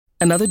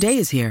Another day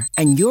is here,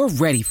 and you're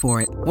ready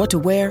for it. What to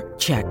wear?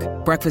 Check.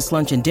 Breakfast,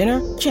 lunch, and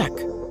dinner? Check.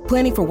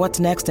 Planning for what's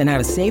next and how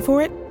to save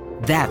for it?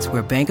 That's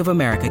where Bank of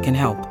America can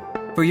help.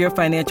 For your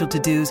financial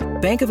to-dos,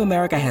 Bank of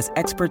America has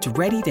experts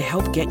ready to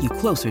help get you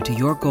closer to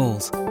your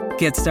goals.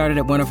 Get started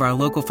at one of our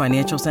local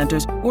financial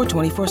centers or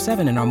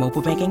 24/7 in our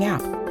mobile banking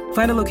app.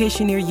 Find a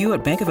location near you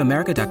at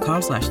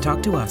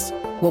bankofamerica.com/talktous.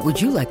 What would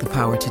you like the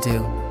power to do?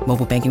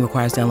 Mobile banking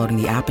requires downloading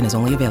the app and is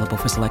only available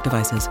for select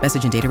devices.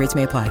 Message and data rates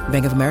may apply.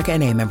 Bank of America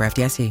N.A., member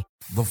FDIC.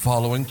 The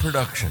following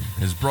production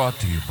is brought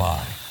to you by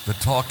the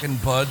Talkin'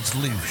 Buds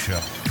Leaf Show.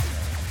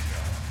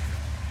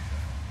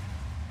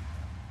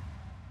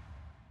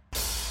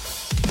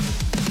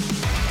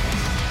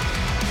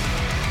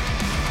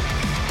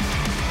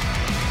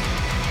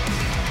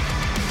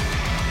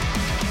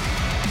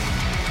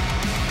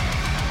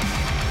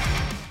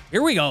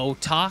 Here we go,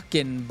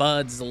 Talkin'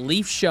 Buds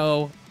Leaf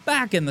Show,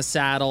 back in the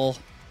saddle.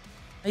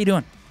 How you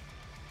doing?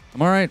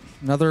 I'm all right.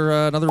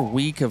 Another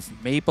week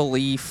of Maple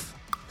Leaf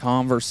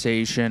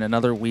conversation.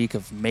 Another week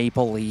of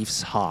Maple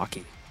Leafs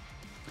hockey.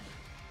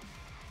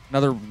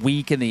 Another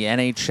week in the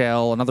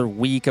NHL. Another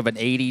week of an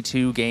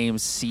 82-game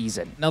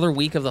season. Another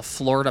week of the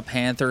Florida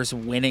Panthers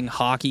winning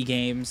hockey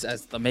games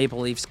as the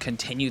Maple Leafs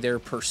continue their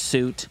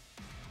pursuit.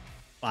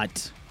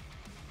 But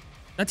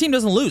that team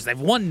doesn't lose. They've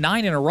won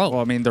 9 in a row.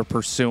 Well, I mean, they're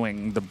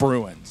pursuing the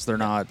Bruins. They're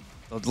not.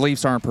 The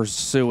Leafs aren't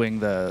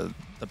pursuing the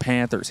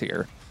Panthers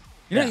here.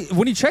 You know,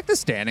 when you check the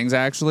standings,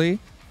 actually,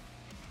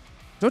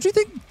 don't you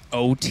think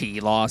OT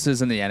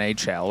losses in the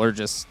NHL are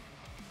just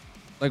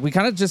like, we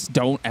kind of just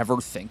don't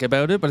ever think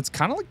about it, but it's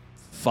kind of like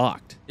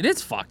fucked. It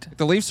is fucked.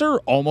 The Leafs are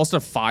almost a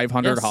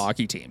 500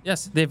 hockey team.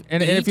 Yes, they've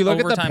and if you look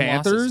at the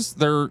Panthers, losses.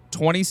 They're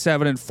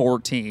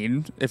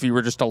 27-14. If you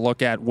were just to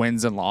look at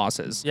wins and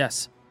losses,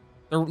 yes.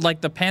 They're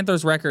like the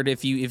Panthers' record,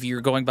 if you're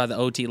going by the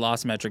OT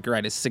loss metric, you're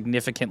right, is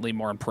significantly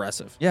more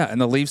impressive. Yeah,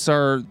 and the Leafs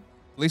have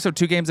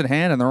 2 games in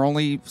hand, and they're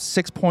only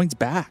 6 points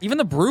back. Even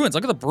the Bruins,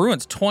 look at the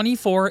Bruins,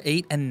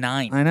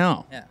 24-8-9. I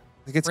know. Yeah,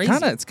 like it's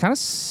kind of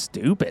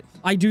stupid.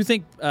 I do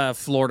think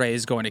Florida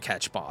is going to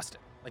catch Boston.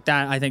 Like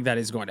that, I think that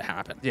is going to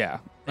happen. Yeah,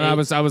 I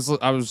was on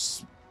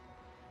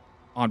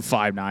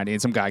 590,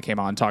 and some guy came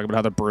on talking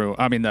about how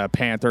the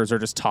Panthers are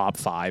just top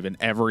 5 in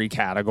every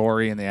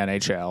category in the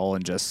NHL,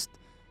 and just.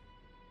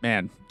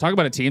 Man, talk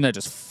about a team that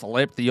just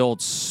flipped the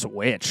old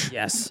switch.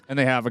 Yes. And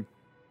they have a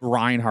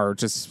Reinhart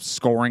just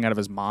scoring out of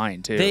his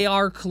mind, too. They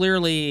are quite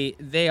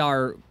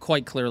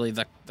clearly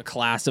the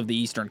class of the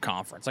Eastern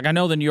Conference. Like, I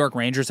know the New York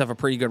Rangers have a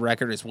pretty good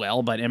record as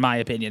well, but in my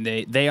opinion,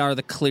 they are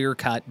the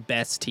clear-cut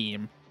best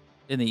team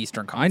in the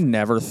Eastern Conference. I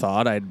never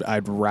thought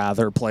I'd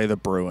rather play the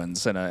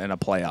Bruins in a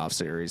playoff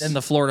series. Than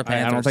the Florida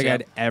Panthers. I don't think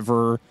I'd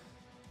ever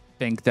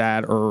think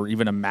that or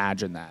even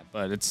imagine that,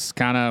 but it's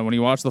kind of, when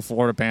you watch the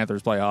Florida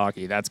Panthers play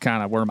hockey, that's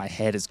kind of where my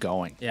head is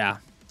going. Yeah.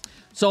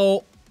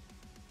 So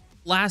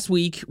last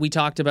week we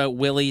talked about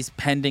Willie's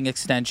pending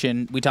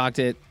extension. We talked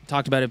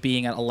about it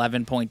being at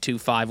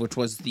 11.25, which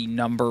was the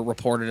number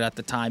reported at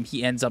the time.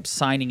 He ends up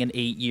signing an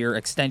 8-year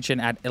extension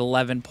at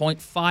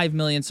 $11.5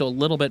 million, so a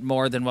little bit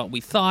more than what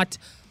we thought.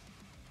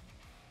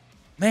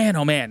 Man,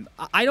 oh man,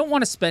 I don't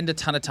want to spend a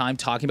ton of time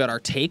talking about our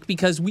take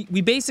because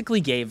we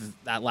basically gave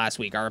that last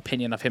week, our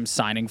opinion of him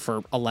signing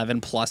for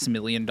 $11+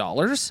 million.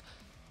 I'm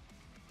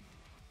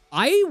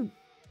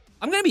going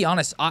to be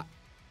honest, I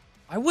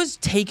was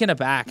taken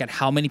aback at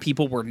how many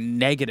people were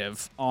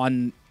negative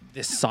on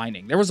this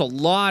signing. There was a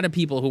lot of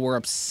people who were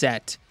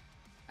upset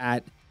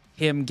at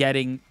him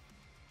getting,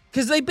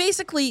 because they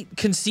basically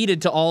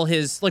conceded to all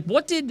his, like,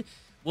 what did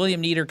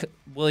William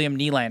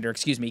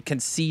Nylander,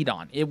 concede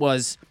on? It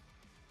was,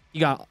 he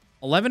got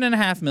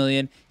 $11.5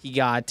 million. He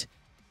got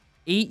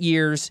 8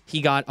 years. He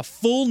got a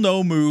full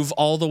no move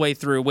all the way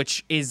through,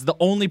 which is the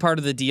only part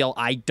of the deal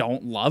I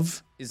don't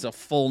love, is a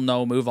full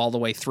no move all the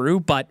way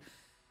through. But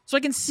so I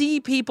can see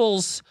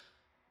why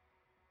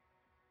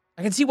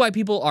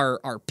people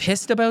are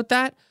pissed about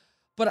that.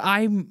 But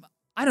I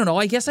don't know.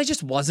 I guess I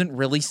just wasn't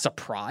really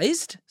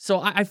surprised.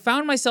 So I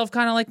found myself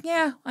kind of like,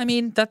 yeah, I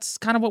mean, that's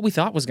kind of what we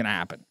thought was going to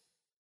happen.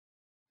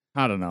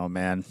 I don't know,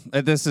 man.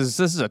 This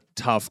is a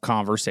tough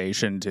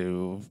conversation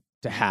to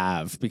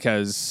have,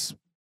 because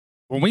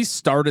when we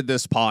started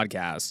this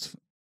podcast,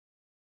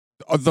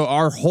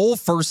 our whole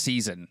first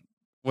season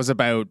was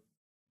about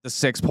the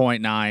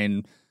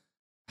 6.9,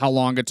 how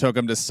long it took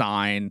him to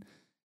sign.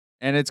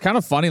 And it's kind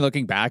of funny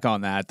looking back on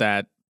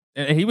that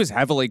he was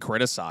heavily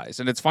criticized.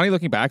 And it's funny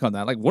looking back on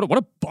that, like what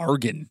a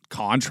bargain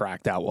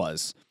contract that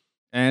was.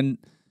 And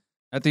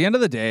at the end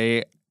of the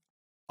day,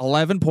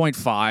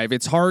 11.5,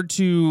 it's hard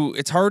to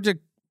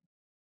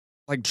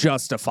like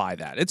justify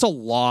that. It's a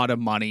lot of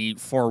money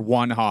for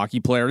one hockey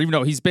player, even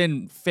though he's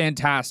been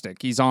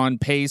fantastic. He's on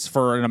pace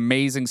for an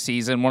amazing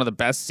season, one of the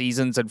best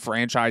seasons in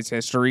franchise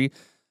history.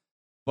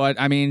 But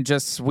I mean,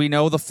 we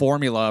know the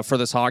formula for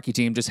this hockey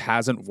team just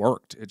hasn't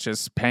worked. It's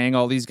just paying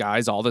all these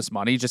guys all this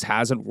money just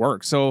hasn't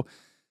worked. So,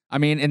 I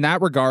mean, in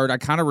that regard, I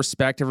kind of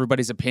respect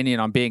everybody's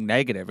opinion on being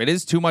negative. It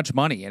is too much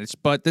money,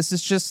 but this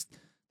is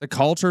The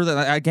culture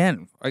that,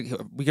 again,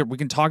 we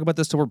can talk about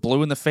this till we're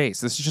blue in the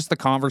face. This is just the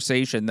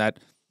conversation that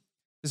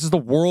this is the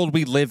world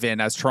we live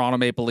in as Toronto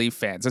Maple Leaf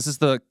fans. This is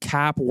the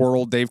cap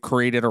world they've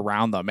created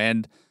around them.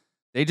 And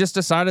they just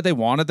decided they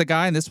wanted the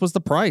guy, and this was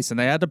the price, and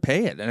they had to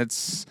pay it. And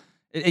it's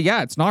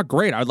not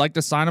great. I'd like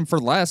to sign him for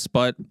less,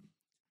 but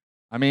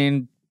I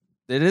mean,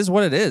 it is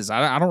what it is.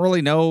 I don't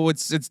really know.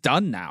 It's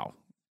done now.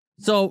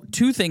 So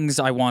 2 things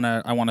I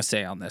wanna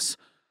say on this.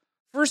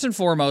 First and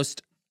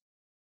foremost,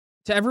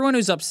 to everyone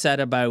who's upset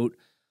about,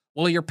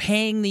 well, you're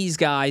paying these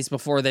guys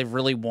before they've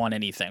really won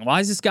anything. Why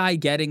is this guy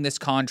getting this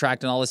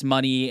contract and all this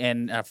money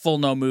and a full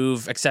no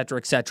move, et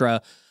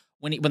cetera,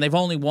 when they've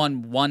only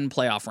won 1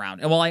 playoff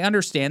round? And while I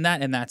understand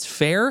that, and that's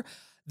fair,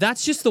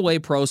 that's just the way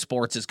pro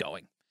sports is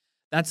going.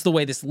 That's the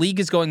way this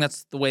league is going.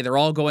 That's the way they're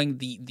all going.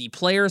 The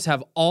players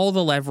have all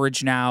the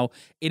leverage now.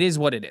 It is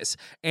what it is.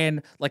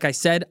 And like I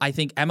said, I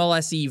think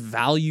MLSE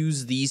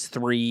values these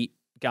 3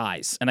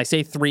 guys. And I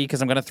say 3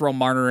 because I'm going to throw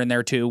Marner in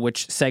there too,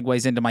 which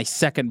segues into my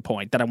second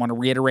point that I want to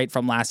reiterate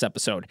from last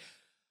episode.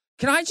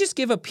 Can I just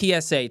give a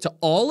PSA to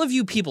all of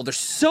you people? There's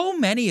so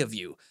many of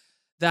you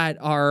that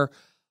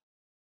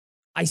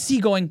I see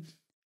going,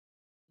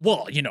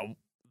 well,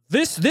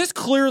 this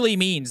clearly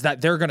means that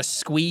they're going to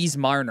squeeze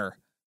Marner.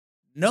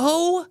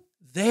 No,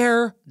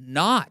 they're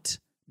not.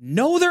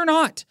 No, they're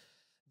not.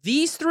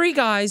 These 3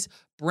 guys,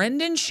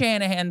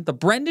 the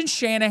Brendan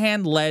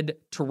Shanahan-led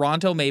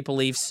Toronto Maple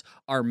Leafs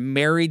are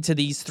married to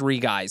these 3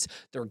 guys.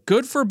 They're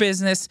good for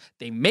business.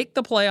 They make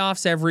the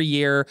playoffs every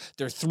year.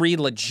 They're 3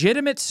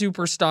 legitimate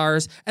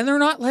superstars, and they're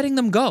not letting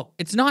them go.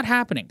 It's not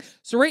happening.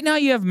 So right now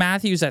you have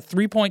Matthews at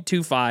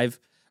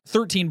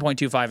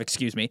 13.25,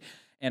 excuse me.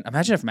 And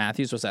imagine if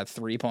Matthews was at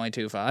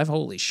 3.25.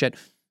 Holy shit.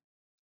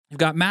 You've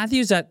got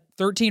Matthews at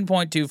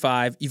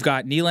 13.25. You've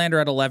got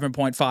Nylander at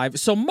 11.5.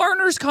 So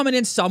Marner's coming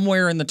in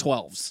somewhere in the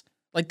 12s.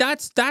 Like,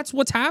 that's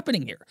what's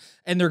happening here.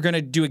 And they're going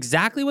to do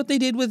exactly what they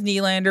did with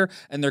Nylander,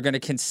 and they're going to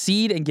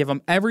concede and give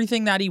him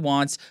everything that he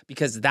wants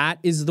because that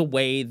is the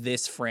way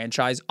this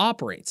franchise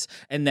operates.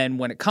 And then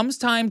when it comes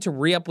time to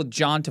re-up with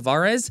John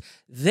Tavares,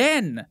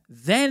 then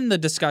the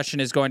discussion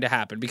is going to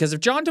happen. Because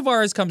if John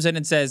Tavares comes in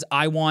and says,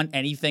 I want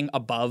anything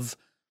above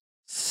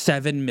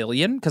 $7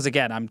 million, because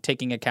again, I'm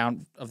taking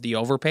account of the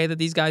overpay that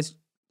these guys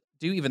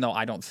do, even though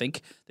I don't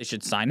think they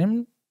should sign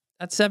him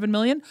at $7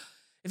 million.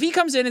 If he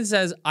comes in and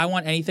says, I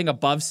want anything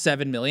above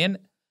 $7 million,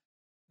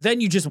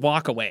 then you just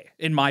walk away,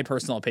 in my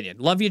personal opinion.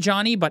 Love you,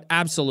 Johnny, but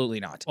absolutely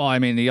not. Well, I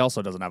mean, he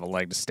also doesn't have a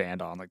leg to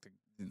stand on.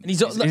 And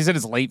he's in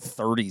his late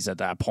 30s at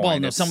that point. Well,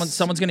 no, someone's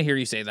going to hear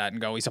you say that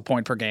and go, he's a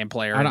point per game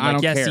player. I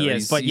don't yes, care. He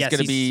is. But yes,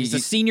 he's a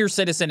senior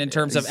citizen in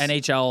terms of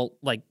NHL.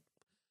 Like,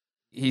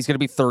 he's going to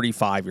be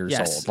 35 years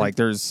old. Like,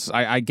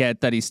 I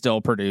get that he still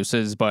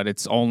produces, but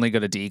it's only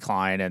going to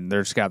decline, and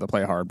they're just going to have to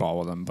play hardball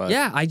with him. But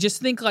yeah, I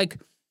just think like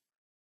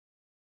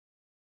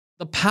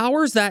the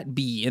powers that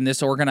be in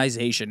this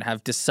organization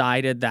have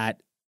decided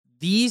that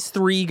these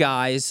 3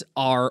 guys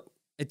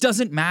it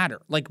doesn't matter.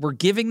 Like, we're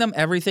giving them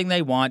everything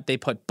they want. They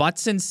put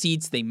butts in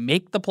seats. They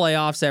make the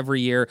playoffs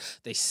every year.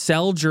 They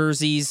sell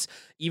jerseys.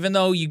 Even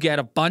though you get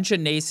a bunch of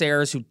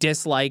naysayers who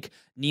dislike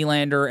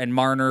Nylander and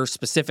Marner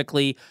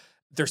specifically,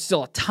 there's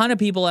still a ton of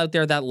people out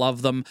there that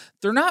love them.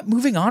 They're not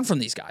moving on from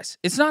these guys.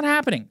 It's not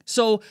happening.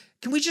 So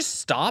can we just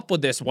stop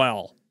with this?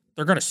 Well,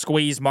 they're going to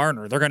squeeze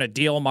Marner. They're going to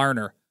deal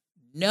Marner.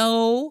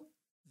 No,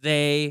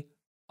 they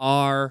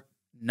are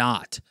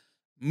not.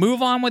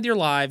 Move on with your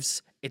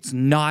lives. It's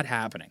not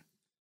happening.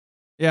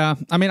 Yeah,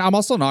 I mean, I'm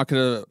also not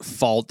going to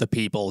fault the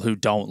people who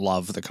don't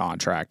love the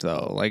contract,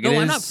 though. Like, no,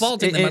 I'm not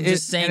faulting them. I'm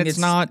just saying it's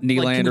not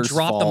Nylander's like, can we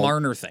drop fault. the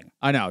Marner thing.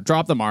 I know,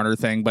 drop the Marner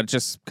thing, but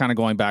just kind of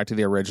going back to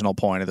the original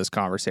point of this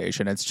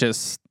conversation, it's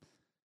just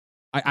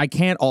I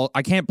can't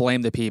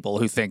blame the people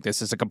who think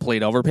this is a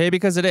complete overpay,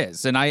 because it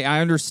is, and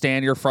I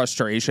understand your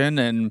frustration,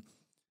 and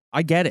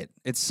I get it.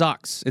 It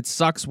sucks. It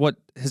sucks what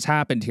has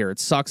happened here. It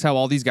sucks how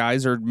all these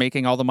guys are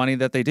making all the money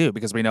that they do,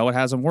 because we know it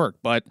hasn't worked,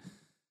 but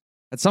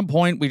at some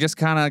point, we just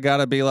kind of got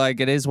to be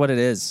like, it is what it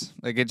is.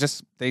 Like,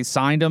 they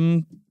signed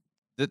him.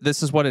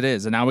 This is what it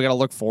is. And now we got to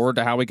look forward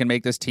to how we can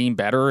make this team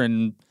better.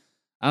 And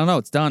I don't know,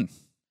 it's done.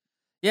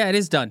 Yeah, it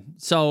is done.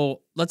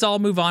 So let's all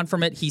move on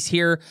from it. He's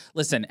here.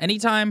 Listen,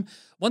 anytime,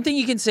 one thing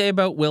you can say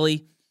about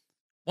Willie,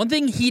 one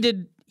thing he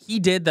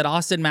did that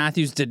Austin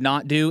Matthews did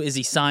not do is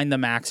he signed the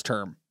max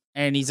term.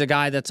 And he's a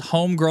guy that's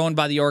homegrown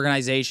by the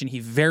organization. He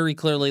very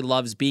clearly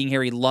loves being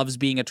here. He loves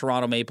being a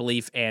Toronto Maple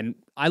Leaf. And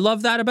I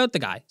love that about the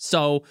guy.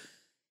 So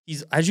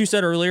he's, as you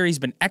said earlier, he's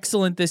been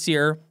excellent this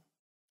year.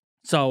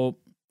 So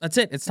that's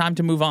it. It's time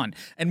to move on.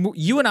 And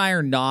you and I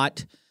are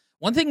not,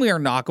 one thing we are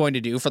not going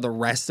to do for the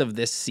rest of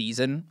this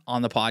season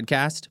on the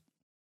podcast,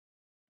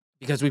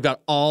 because we've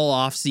got all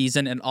off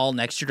season and all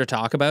next year to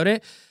talk about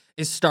it,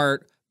 is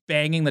start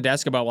banging the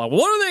desk about, well,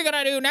 what are they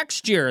going to do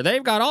next year?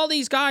 They've got all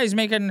these guys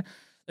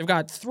they've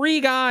got 3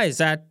 guys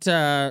at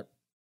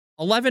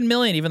 11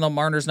 million, even though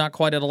Marner's not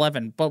quite at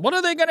 11. But what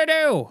are they going to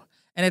do?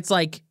 And it's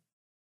like,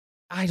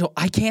 I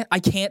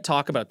can't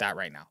talk about that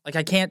right now. Like,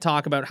 I can't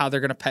talk about how they're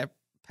going to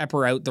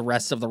pepper out the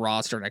rest of the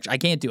roster next year. I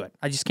can't do it.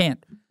 I just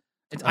can't.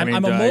 I'm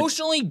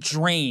emotionally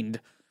drained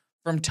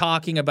from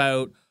talking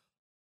about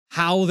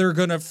how they're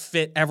going to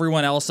fit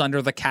everyone else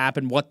under the cap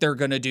and what they're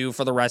going to do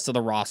for the rest of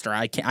the roster.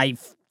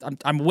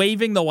 I'm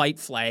waving the white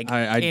flag.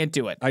 I can't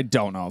do it. I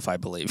don't know if I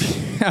believe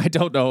you. I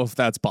don't know if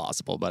that's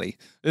possible, buddy.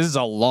 This is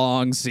a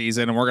long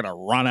season, and we're going to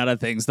run out of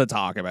things to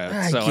talk about.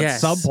 At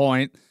some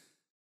point,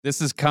 this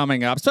is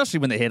coming up, especially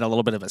when they hit a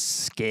little bit of a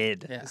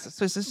skid. Yeah.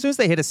 So as soon as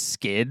they hit a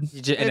skid,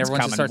 and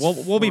everyone just starts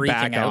we'll be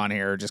back on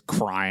here just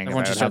crying.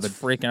 Everyone just starts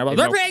freaking out.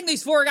 They're paying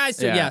these 4 guys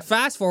too. Yeah.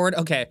 Fast forward.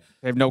 Okay.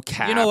 They have no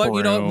cap. You know what?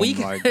 We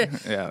can,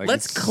 like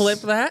let's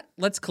clip that.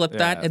 Let's clip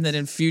that, and then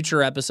in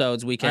future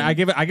episodes we can. I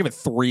give it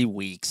 3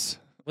 weeks.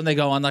 When they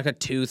go on like a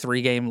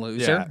 2-3 game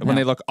loser. Yeah, when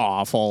they look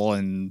awful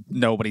and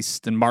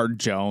Martin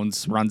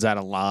Jones runs out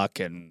of luck,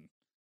 and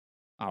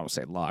I don't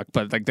say luck,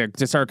 but like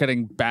they start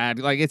getting bad.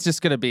 Like it's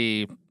just gonna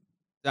be.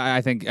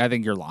 I think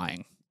you're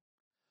lying.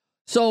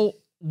 So,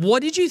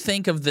 what did you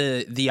think of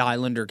the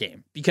Islander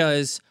game?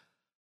 Because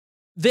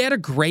they had a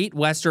great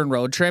Western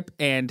road trip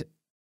and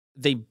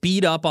they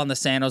beat up on the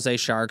San Jose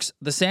Sharks.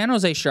 The San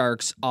Jose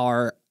Sharks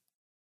are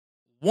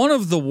one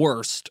of the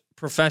worst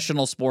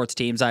professional sports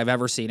teams I've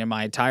ever seen in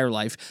my entire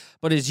life.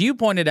 But as you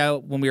pointed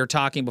out when we were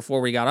talking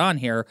before we got on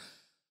here,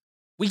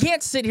 we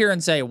can't sit here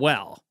and say,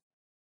 well,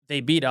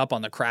 they beat up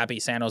on the crappy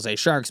San Jose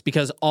Sharks,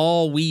 because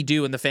all we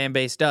do and the fan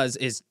base does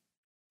is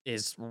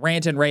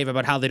rant and rave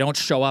about how they don't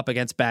show up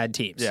against bad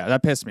teams. Yeah,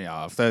 that pissed me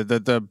off.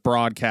 The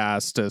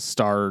broadcast to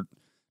start,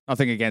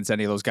 nothing against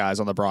any of those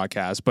guys on the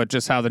broadcast, but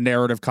just how the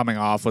narrative coming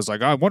off was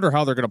like, oh, I wonder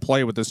how they're going to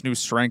play with this new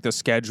strength of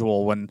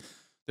schedule when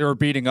they were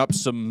beating up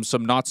some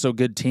not so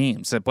good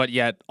teams. But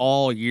yet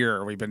all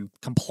year we've been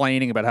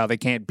complaining about how they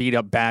can't beat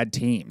up bad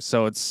teams.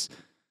 So it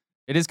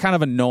is kind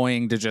of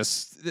annoying to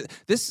just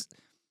this.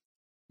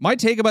 My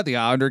take about the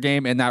Islander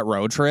game and that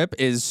road trip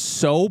is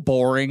so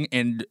boring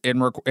and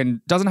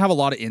doesn't have a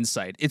lot of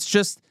insight. It's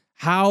just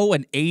how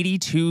an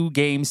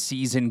 82-game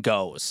season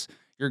goes.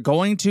 You're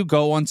going to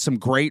go on some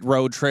great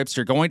road trips.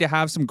 You're going to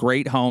have some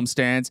great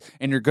homestands,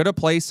 and you're going to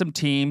play some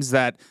teams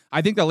that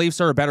I think the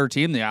Leafs are a better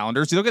team than the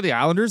Islanders. You look at the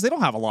Islanders, they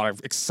don't have a lot of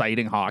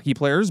exciting hockey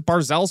players.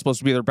 Barzal's supposed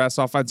to be their best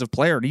offensive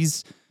player, and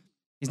he's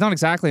not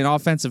exactly an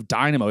offensive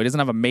dynamo. He doesn't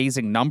have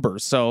amazing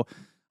numbers. So,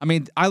 I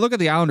mean, I look at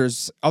the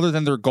Islanders, other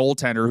than their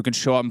goaltender who can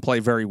show up and play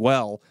very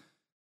well,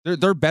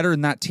 they're better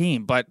than that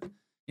team. But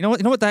you know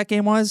what that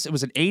game was? It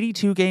was an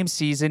 82-game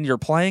season. You're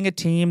playing a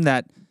team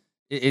that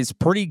is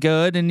pretty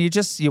good, and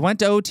you went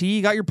to OT,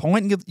 you got your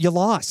point, and you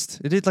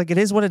lost. It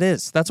is what it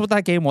is. That's what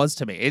that game was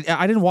to me.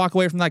 I didn't walk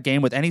away from that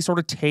game with any sort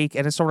of take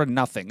and a sort of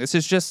nothing. This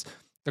is just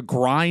the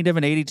grind of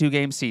an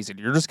 82-game season.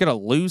 You're just going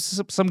to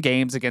lose some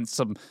games against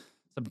some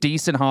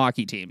decent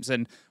hockey teams.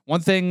 And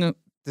one thing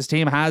this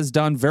team has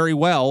done very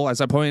well, as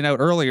I pointed out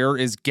earlier,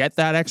 is get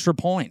that extra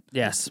point.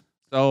 Yes.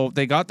 So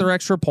they got their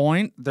extra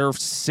point. They're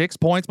 6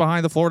 points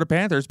behind the Florida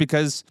Panthers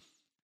because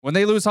when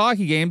they lose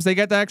hockey games, they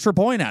get the extra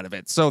point out of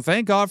it. So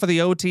thank God for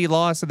the OT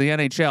loss in the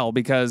NHL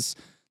because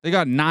they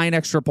got 9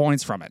 extra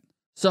points from it.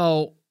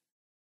 So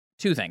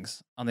 2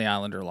 things on the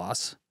Islander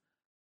loss.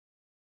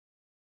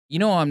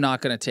 I'm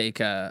not going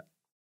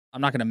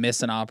to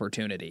miss an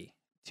opportunity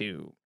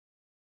to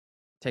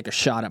take a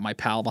shot at my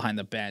pal behind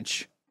the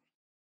bench,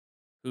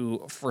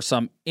 who, for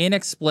some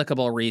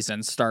inexplicable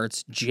reason,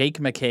 starts Jake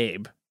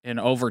McCabe in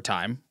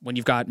overtime when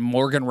you've got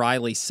Morgan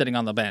Rielly sitting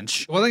on the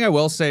bench. One thing I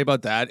will say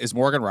about that is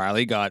Morgan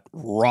Rielly got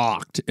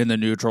rocked in the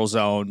neutral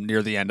zone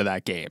near the end of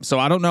that game. So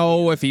I don't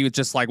know if he was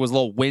just was a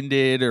little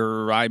winded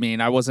or, I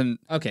wasn't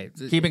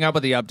keeping up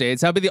with the updates.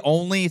 That'd be the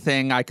only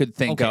thing I could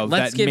think of.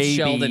 Let's give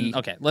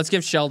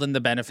Sheldon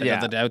the benefit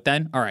of the doubt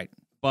then. All right.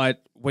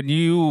 But when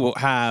you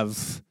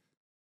have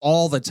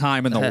all the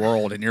time in the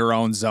world in your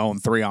own zone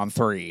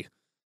 3-on-3,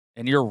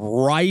 and you're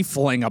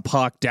rifling a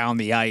puck down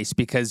the ice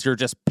because you're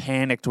just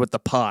panicked with the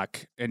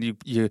puck, and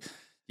you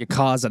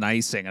cause an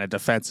icing in a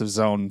defensive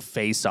zone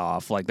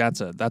face-off,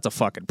 that's a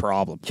fucking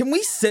problem. Can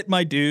we sit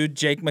my dude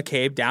Jake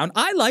McCabe down?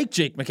 I like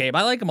Jake McCabe.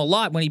 I like him a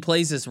lot when he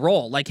plays this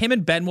role. Like, him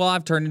and Benoit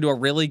have turned into a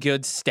really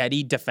good,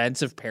 steady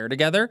defensive pair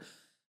together.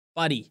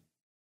 Buddy,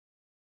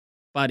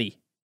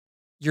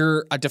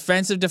 you're a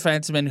defensive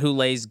defenseman who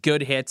lays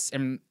good hits,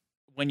 and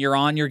when you're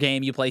on your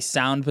game, you play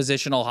sound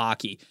positional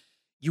hockey.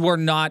 You are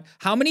not.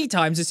 How many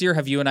times this year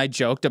have you and I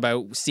joked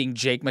about seeing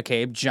Jake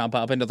McCabe jump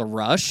up into the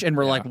rush, and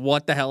we're like,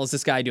 what the hell is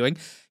this guy doing?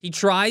 He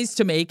tries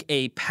to make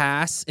a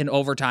pass in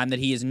overtime that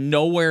he is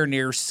nowhere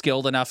near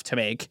skilled enough to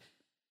make,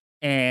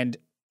 and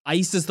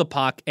ices the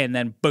puck, and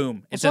then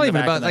boom, it's not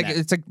even about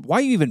it's like, why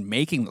are you even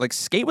making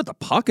skate with the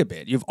puck a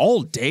bit? You've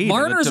all day.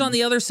 Marner's on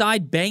the other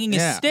side banging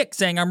his stick,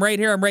 saying, I'm right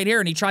here,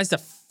 and he tries to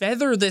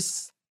feather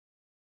this.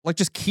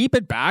 Just keep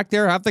it back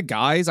there. Have the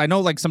guys. I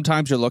know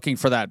sometimes you're looking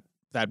for that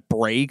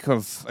break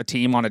of a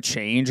team on a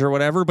change or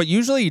whatever, but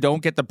usually you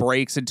don't get the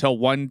breaks until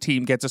one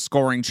team gets a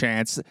scoring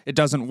chance. It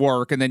doesn't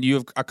work, and then you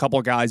have a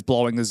couple guys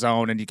blowing the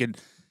zone, and you can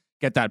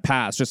get that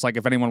pass. Just like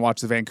if anyone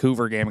watched the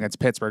Vancouver game against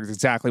Pittsburgh, it's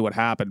exactly what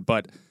happened.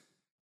 But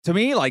to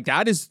me,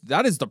 that is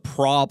the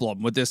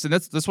problem with this, and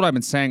that's what I've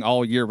been saying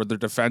all year with their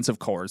defensive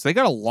cores. They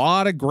got a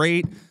lot of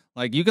great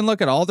Like, you can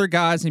look at all their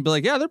guys and be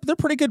like, yeah, they're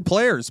pretty good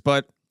players,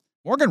 but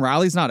Morgan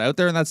Rielly's not out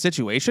there in that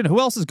situation. Who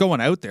else is going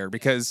out there?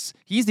 Because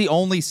he's the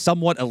only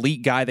somewhat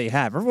elite guy they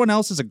have. Everyone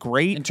else is a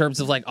great, in terms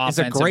of like is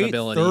offensive a great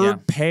ability.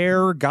 third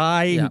pair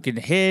guy Yeah. who can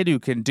hit, who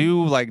can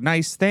do like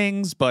nice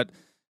things, but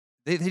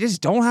they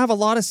just don't have a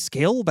lot of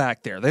skill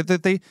back there.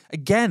 They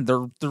again,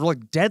 they're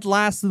like dead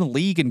last in the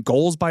league in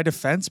goals by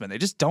defensemen. They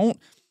just don't.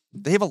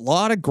 They have a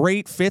lot of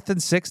great 5th and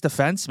 6th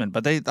defensemen,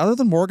 but other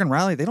than Morgan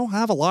Rielly, they don't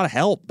have a lot of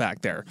help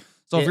back there.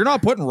 So if you're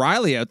not putting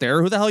Rielly out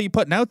there, who the hell are you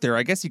putting out there?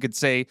 I guess you could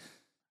say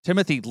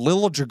Timothy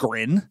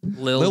Liljegren.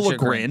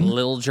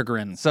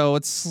 Liljegren. So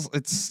it's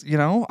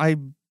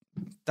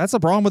that's a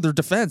problem with their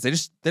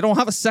defense. They don't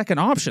have a second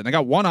option. They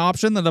got one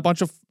option, then a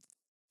bunch of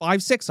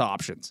 5-6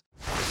 options.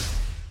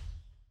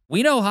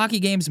 We know hockey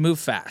games move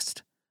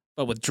fast,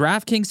 but with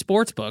DraftKings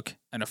Sportsbook,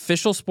 an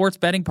official sports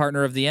betting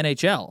partner of the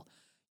NHL,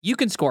 you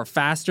can score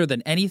faster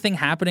than anything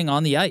happening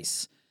on the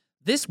ice.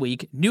 This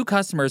week, new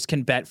customers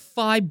can bet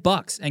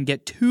 $5 and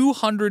get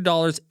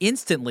 $200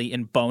 instantly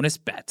in bonus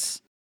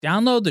bets.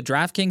 Download the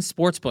DraftKings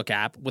Sportsbook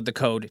app with the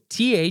code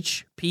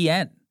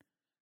THPN.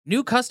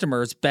 New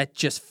customers bet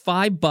just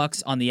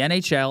 $5 on the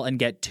NHL and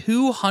get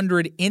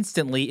 $200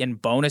 instantly in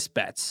bonus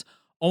bets.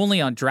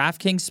 Only on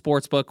DraftKings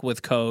Sportsbook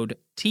with code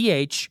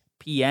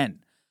THPN.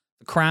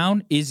 The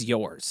crown is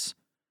yours.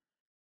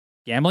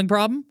 Gambling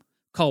problem?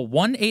 Call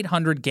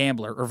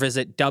 1-800-GAMBLER or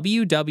visit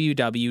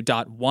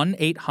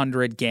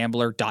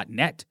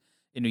www.1800gambler.net.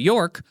 In New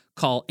York,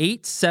 call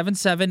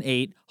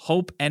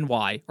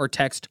 877-8-HOPE-NY or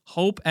text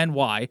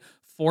HOPE-NY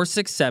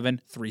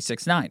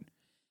 467-369.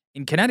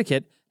 In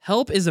Connecticut,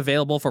 help is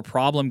available for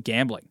problem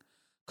gambling.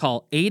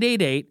 Call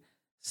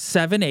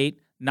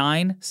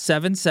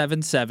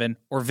 888-789-7777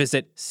 or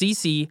visit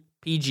ccpg.org.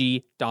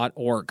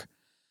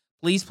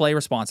 Please play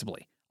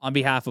responsibly. On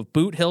behalf of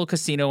Boot Hill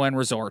Casino and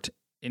Resort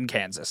in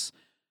Kansas.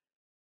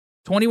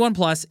 21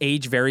 plus,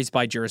 age varies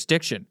by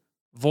jurisdiction.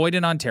 Void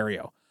in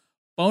Ontario.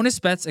 Bonus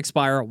bets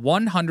expire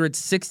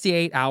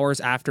 168 hours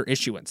after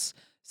issuance.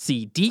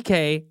 See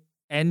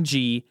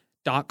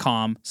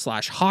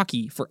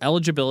dkng.com/hockey for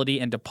eligibility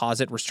and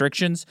deposit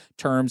restrictions,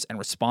 terms, and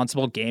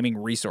responsible gaming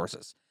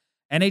resources.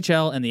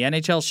 NHL and the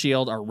NHL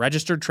Shield are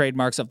registered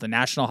trademarks of the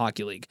National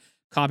Hockey League.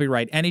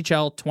 Copyright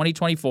NHL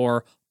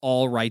 2024,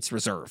 all rights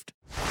reserved.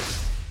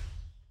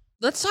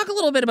 Let's talk a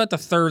little bit about the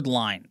third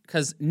line,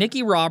 because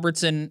Nicky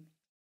Robertson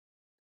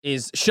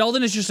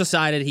Sheldon has just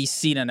decided he's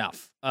seen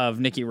enough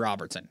of Nicky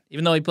Robertson,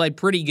 even though he played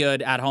pretty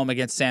good at home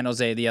against San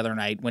Jose the other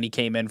night when he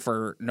came in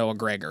for Noah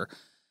Gregor.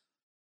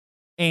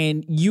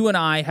 And you and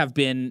I have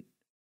been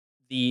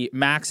the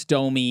Max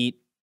Domi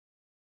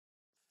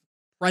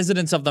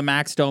presidents of the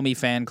Max Domi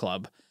fan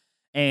club.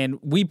 And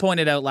we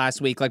pointed out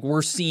last week, like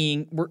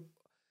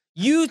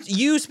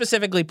you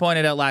specifically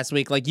pointed out last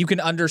week, like you can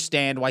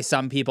understand why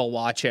some people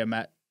watch him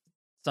at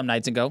some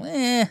nights and go,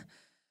 eh.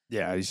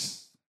 Yeah,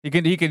 he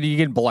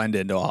can blend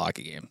into a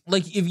hockey game.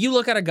 Like, if you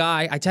look at a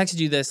guy, I texted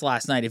you this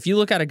last night. If you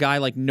look at a guy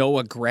like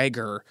Noah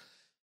Gregor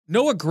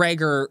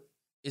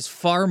is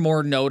far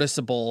more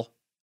noticeable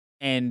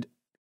and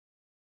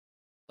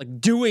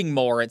like doing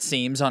more, it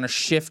seems, on a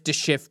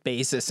shift-to-shift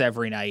basis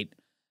every night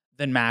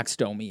than Max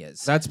Domi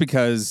is. That's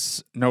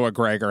because Noah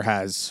Gregor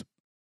has,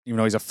 even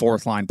though he's a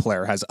fourth line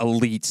player, has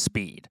elite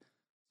speed.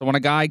 So when a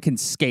guy can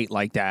skate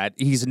like that,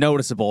 he's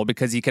noticeable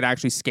because he can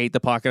actually skate the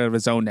puck out of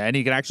his own net.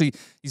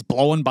 He's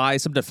blowing by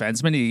some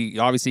defensemen.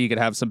 He could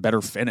have some better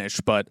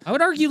finish, but I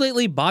would argue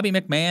lately Bobby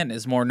McMahon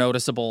is more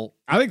noticeable.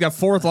 I think that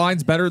fourth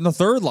line's better than the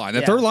third line.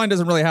 The third line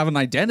doesn't really have an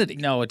identity.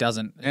 No, it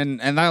doesn't. And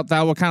that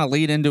will kind of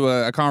lead into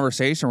a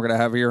conversation we're going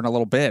to have here in a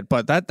little bit.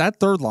 But that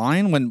third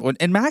line,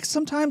 and Max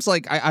sometimes,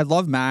 like, I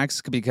love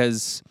Max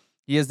because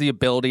he has the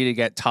ability to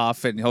get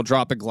tough and he'll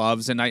drop the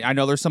gloves. And I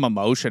know there's some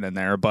emotion in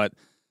there, but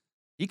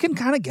he can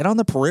kind of get on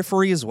the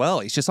periphery as well.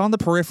 He's just on the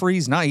periphery.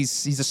 He's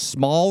a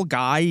small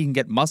guy. He can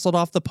get muscled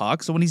off the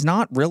puck. So when he's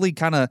not really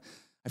kind of,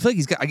 I feel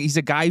like he's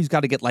a guy who's got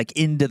to get like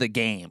into the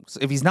game.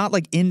 So if he's not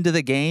like into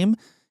the game,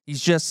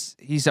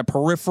 he's a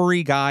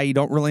periphery guy. You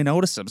don't really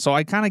notice him. So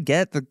I kind of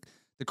get the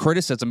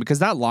criticism because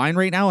that line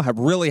right now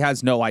really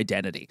has no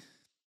identity.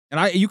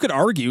 And you could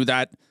argue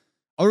that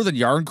other than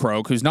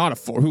Yarncroke,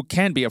 who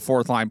can be a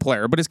fourth line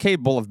player, but is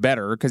capable of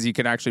better because he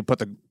can actually put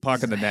the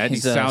puck in the net.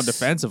 He's sound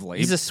defensively.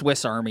 He's a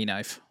Swiss Army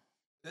knife.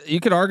 You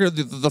could argue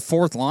the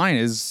fourth line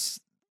is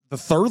the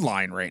third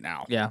line right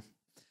now. Yeah.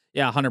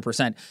 Yeah,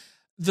 100%.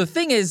 The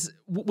thing is,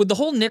 with the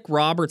whole Nick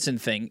Robertson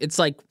thing, it's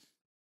like,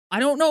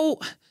 I don't know.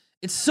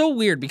 It's so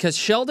weird because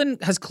Sheldon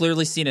has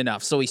clearly seen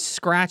enough, so he's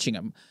scratching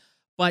him.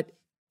 But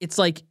it's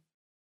like,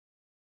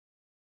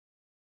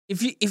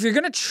 if you're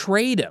going to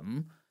trade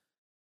him,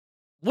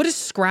 what does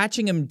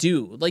scratching him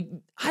do? Like,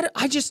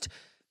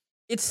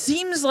 it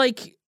seems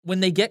like when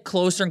they get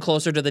closer and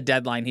closer to the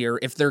deadline here,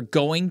 if they're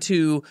going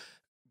to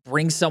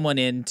bring someone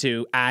in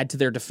to add to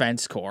their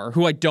defense core,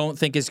 who I don't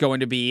think is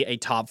going to be a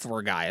top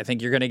four guy. I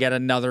think you're going to get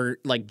another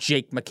like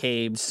Jake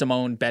McCabe,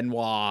 Simone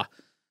Benoit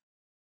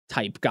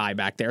type guy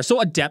back there. So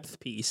a depth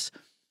piece.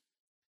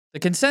 The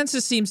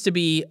consensus seems to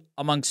be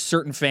amongst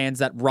certain fans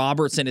that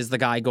Robertson is the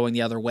guy going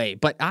the other way.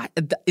 But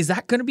is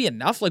that going to be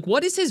enough? Like,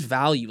 what is his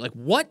value? Like,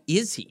 what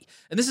is he?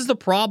 And this is the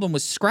problem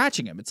with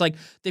scratching him. It's like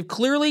they've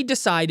clearly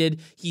decided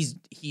he's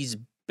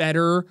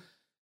better.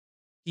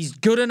 He's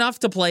good enough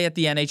to play at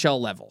the NHL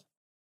level.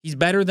 He's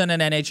better than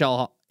an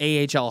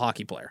AHL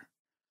hockey player.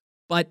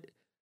 But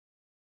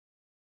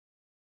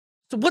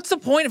so what's the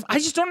point of, I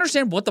just don't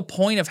understand what the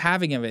point of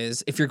having him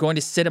is if you're going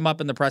to sit him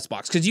up in the press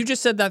box. Because you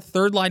just said that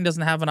third line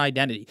doesn't have an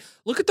identity.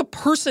 Look at the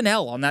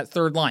personnel on that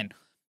third line.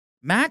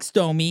 Max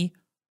Domi,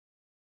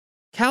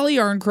 Calle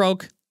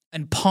Jarnkrok,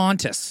 and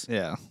Pontus.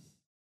 Yeah.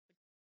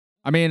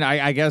 I mean,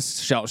 I guess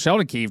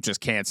Sheldon Keefe just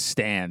can't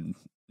stand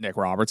Nick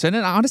Robertson.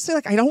 And honestly,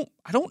 like I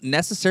don't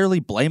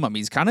necessarily blame him.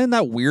 He's kind of in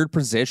that weird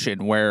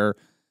position where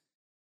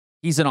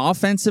he's an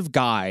offensive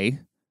guy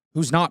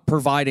who's not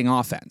providing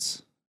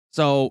offense.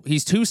 So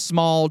he's too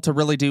small to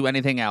really do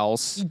anything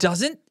else.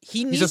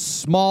 He's a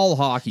small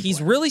hockey player.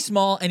 He's really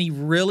small, and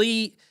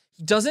he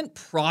doesn't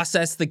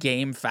process the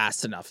game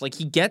fast enough. Like,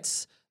 he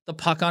gets the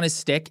puck on his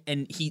stick,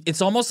 and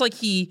it's almost like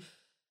the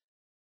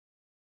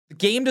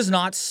game does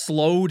not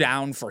slow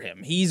down for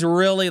him. He's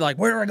really like,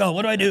 where do I go?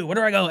 What do I do? Where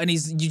do I go? And you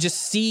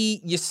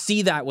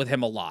see that with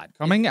him a lot.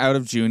 Coming out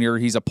of junior,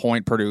 he's a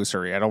point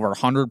producer. He had over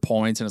 100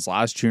 points in his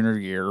last junior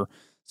year.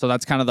 So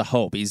that's kind of the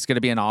hope. He's going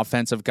to be an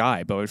offensive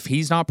guy. But if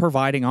he's not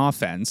providing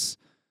offense,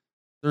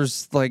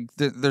 there's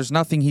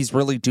nothing he's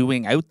really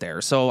doing out there.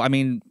 So, I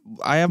mean,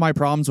 I have my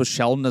problems with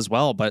Sheldon as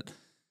well. But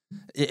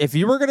if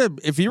you were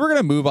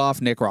gonna move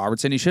off Nick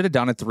Robertson, you should have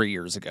done it 3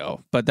 years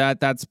ago. But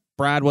that's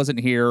Brad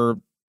wasn't here.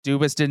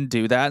 Dubas didn't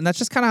do that. And that's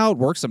just kind of how it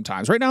works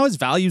sometimes. Right now, his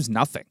value's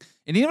nothing.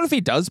 And even if he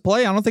does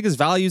play, I don't think his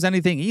value's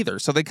anything either.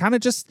 So it's kind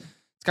of just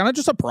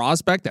a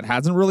prospect that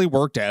hasn't really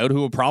worked out, who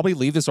will probably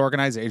leave this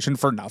organization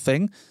for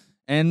nothing.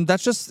 And it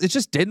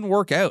just didn't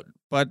work out.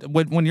 But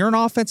when you're an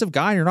offensive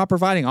guy and you're not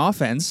providing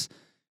offense,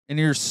 and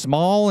you're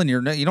small and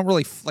you don't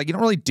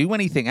really do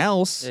anything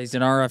else. Yeah, he's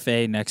an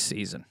RFA next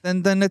season.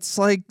 Then it's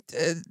like,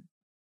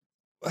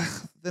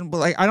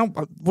 I don't.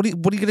 What are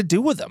you gonna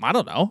do with him? I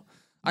don't know.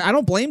 I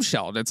don't blame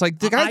Sheldon. It's like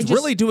the guy's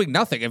really doing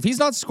nothing. If he's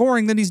not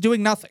scoring, then he's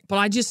doing nothing. But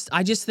I just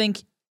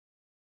think,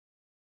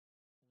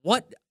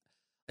 I've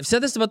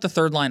said this about the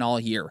third line all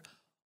year.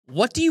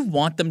 What do you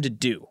want them to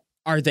do?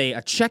 Are they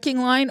a checking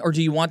line, or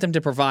do you want them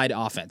to provide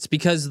offense?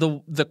 Because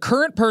the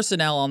current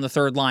personnel on the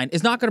third line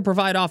is not going to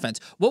provide offense.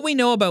 What we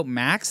know about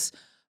Max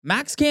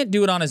can't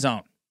do it on his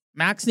own.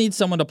 Max needs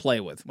someone to play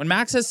with. When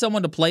Max has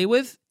someone to play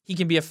with, he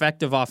can be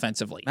effective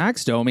offensively.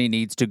 Max Domi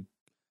needs to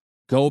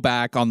go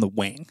back on the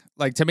wing.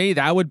 Like, to me,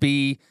 that would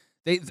be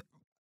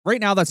right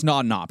now, that's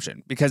not an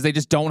option because they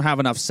just don't have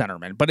enough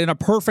centermen. But in a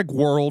perfect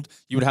world,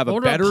 you would have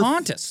a better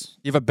Pontus.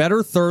 You have a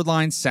better third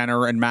line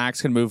center, and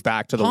Max can move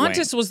back to the wing.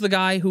 Pontus was the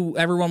guy who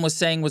everyone was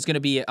saying was going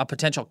to be a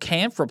potential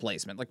Kampf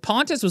replacement. Like,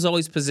 Pontus was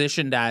always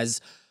positioned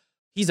as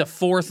he's a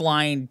fourth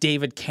line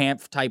David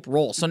Kampf type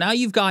role. So now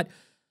you've got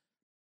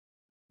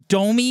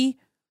Domi,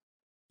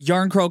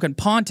 Jarnkrok, and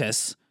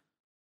Pontus,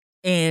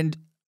 and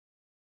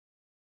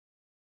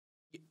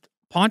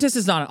Pontus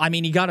is not, I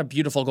mean, he got a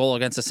beautiful goal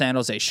against the San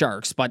Jose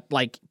Sharks, but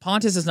like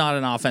Pontus is not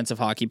an offensive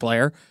hockey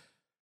player.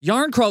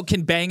 Jarnkrok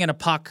can bang in a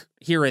puck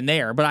here and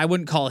there, but I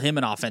wouldn't call him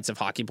an offensive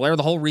hockey player.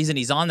 The whole reason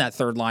he's on that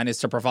third line is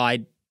to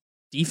provide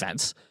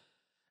defense.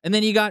 And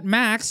then you got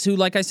Max, who,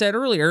 like I said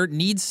earlier,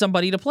 needs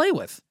somebody to play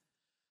with.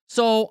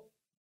 So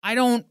I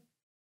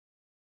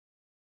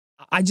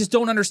just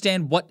don't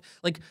understand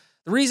the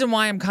reason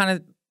why I'm kind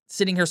of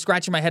sitting here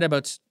scratching my head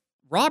about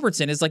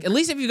Robertson is like, at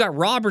least if you got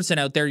Robertson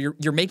out there,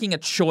 you're making a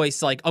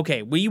choice like,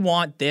 okay, we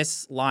want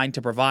this line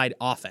to provide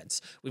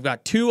offense. We've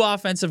got two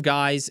offensive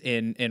guys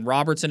in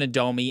Robertson and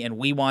Domi, and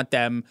we want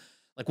them,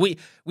 like we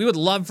would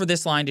love for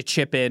this line to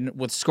chip in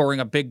with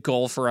scoring a big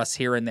goal for us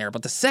here and there.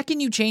 But the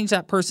second you change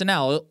that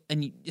personnel,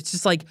 and it's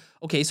just like,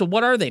 okay, so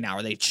what are they now?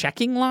 Are they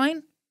checking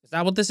line? Is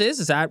that what this is?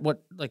 Is that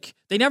what, like,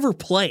 they never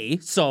play,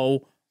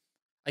 so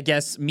I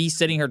guess me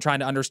sitting here trying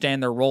to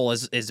understand their role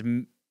is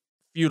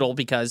futile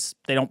because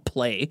they don't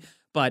play.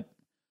 But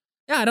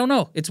yeah, I don't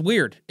know. It's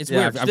weird. It's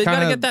weird. They've got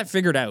to get that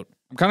figured out.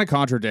 I'm kind of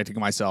contradicting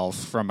myself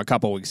from a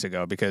couple weeks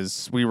ago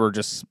because we were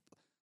just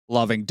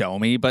loving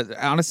Domi. But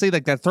honestly,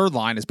 like, that third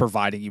line is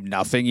providing you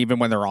nothing even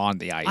when they're on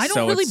the ice. I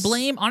don't really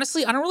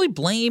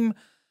blame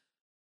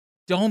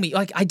Domi.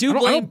 Like, I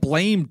don't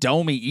blame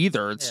Domi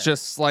either. It's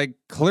just like,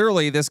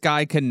 clearly this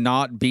guy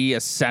cannot be a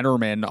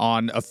centerman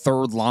on a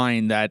third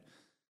line that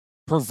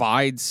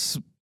provides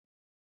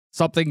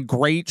something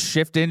great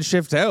shift in,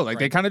 shift out. Like,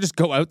 They kind of just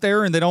go out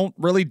there and they don't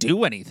really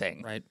do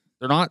anything. Right.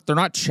 They're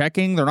not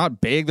checking. They're not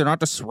big. They're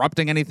not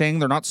disrupting anything.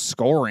 They're not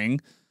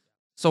scoring.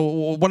 So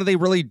what are they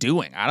really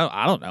doing?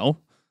 I don't know.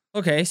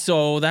 Okay,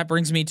 so that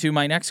brings me to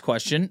my next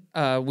question.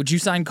 Would you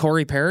sign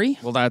Corey Perry?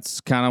 Well,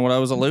 that's kind of what I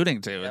was alluding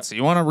to. Yep. So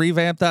you want to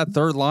revamp that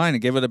third line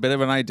and give it a bit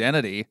of an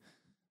identity.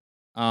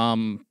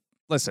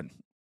 Listen,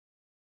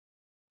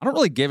 I don't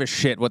really give a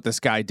shit what this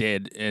guy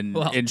did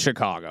in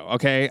Chicago.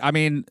 Okay. I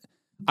mean,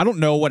 I don't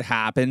know what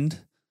happened,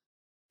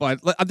 But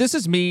this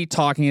is me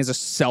talking as a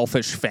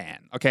selfish fan,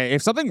 okay?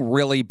 If something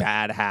really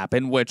bad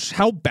happened, which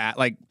how bad,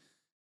 like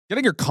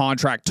getting your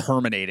contract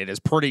terminated is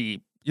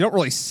pretty, you don't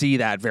really see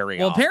that very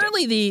often. Well,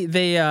 apparently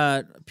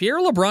Pierre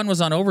LeBrun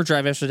was on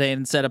Overdrive yesterday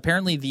and said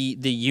apparently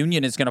the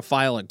union is going to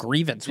file a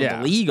grievance with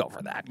the league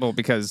over that. Well,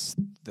 because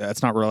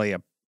that's not really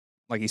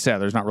like you said,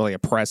 there's not really a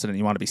precedent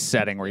you want to be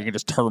setting where you can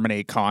just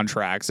terminate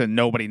contracts and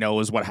nobody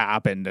knows what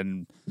happened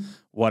and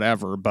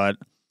whatever. But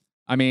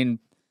I mean,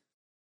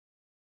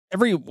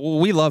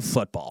 we love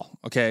football,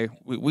 okay?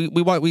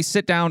 We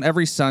sit down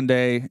every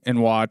Sunday and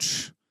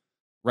watch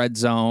Red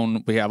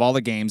Zone. We have all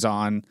the games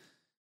on.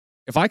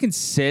 If I can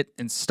sit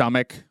and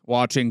stomach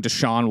watching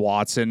Deshaun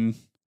Watson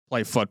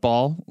play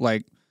football,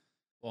 like,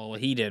 well, what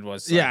he did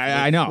was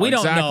I know. We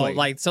don't exactly. know,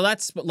 like, so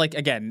that's like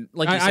again,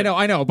 like you I said,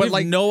 know, but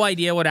we have no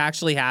idea what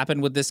actually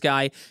happened with this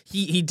guy.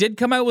 He did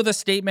come out with a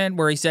statement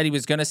where he said he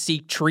was going to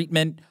seek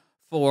treatment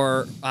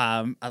for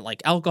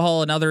like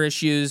alcohol and other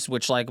issues,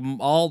 which like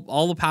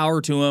all the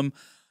power to him.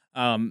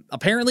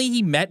 Apparently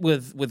he met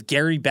with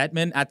Gary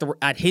Bettman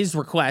at his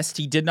request.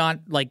 He did not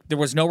there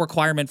was no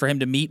requirement for him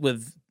to meet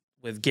with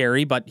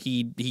Gary, but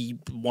he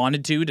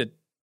wanted to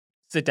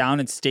sit down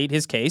and state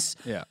his case.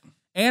 Yeah.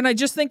 And I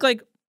just think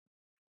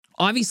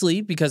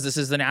obviously because this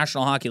is the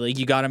National Hockey League,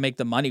 you got to make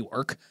the money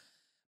work.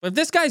 But if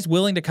this guy's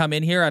willing to come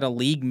in here at a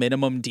league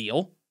minimum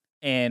deal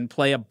and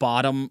play a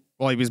bottom.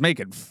 Well, he was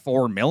making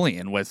 $4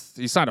 million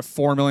he signed a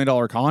 $4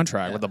 million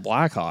contract with the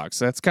Blackhawks.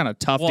 That's kind of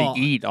tough to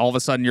eat. All of a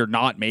sudden, you're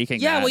not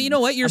making. Yeah, that. well, you know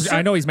what?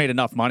 I know he's made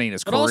enough money in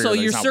his career. But also,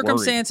 your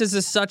circumstances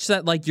is such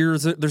that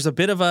there's a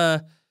bit of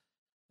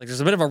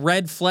a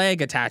red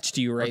flag attached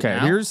to you now.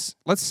 Okay,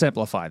 let's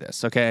simplify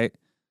this. Okay,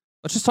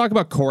 let's just talk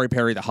about Corey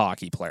Perry, the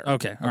hockey player.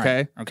 Okay,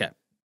 okay, okay.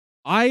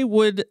 I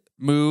would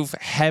move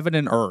heaven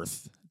and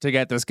earth to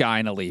get this guy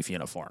in a Leaf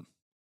uniform.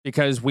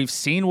 Because we've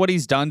seen what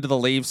he's done to the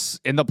Leafs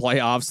in the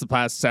playoffs the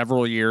past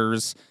several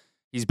years.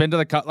 He's been to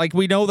the cut. Like,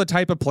 we know the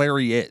type of player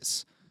he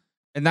is.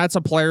 And that's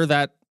a player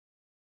that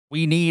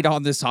we need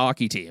on this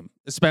hockey team,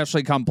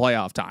 especially come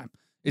playoff time.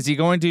 Is he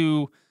going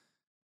to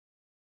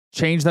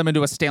change them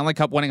into a Stanley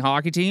Cup winning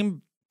hockey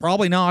team?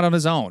 Probably not on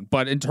his own.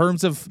 But in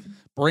terms of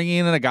bringing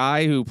in a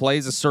guy who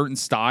plays a certain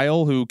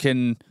style, who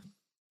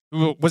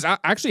was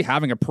actually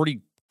having a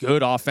pretty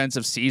good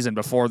offensive season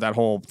before that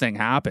whole thing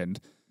happened.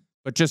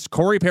 But just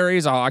Corey Perry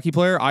as a hockey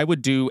player, I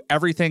would do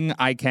everything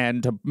I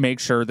can to make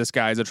sure this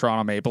guy's a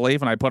Toronto Maple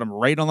Leaf, and I put him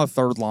right on the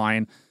third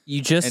line.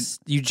 You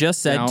just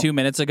said 2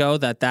 minutes ago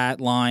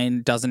that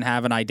line doesn't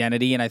have an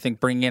identity, and I think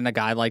bringing in a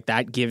guy like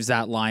that gives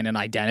that line an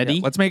identity.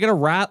 Yeah, let's make it a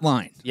rat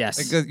line.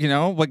 Yes,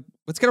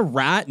 let's get a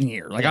rat in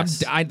here.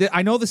 Yes.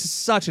 I know this is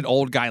such an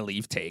old guy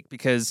Leaf take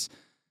because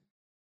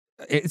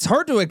it's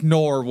hard to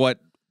ignore what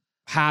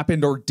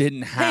happened or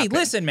didn't happen. Hey,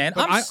 listen, man,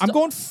 I'm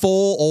going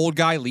full old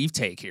guy Leaf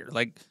take here.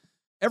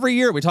 Every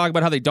year we talk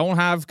about how they don't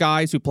have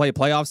guys who play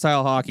playoff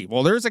style hockey.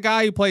 Well, there's a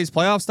guy who plays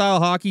playoff style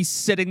hockey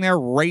sitting there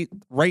right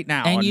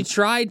now. And you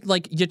tried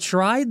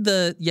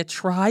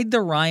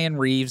the Ryan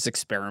Reeves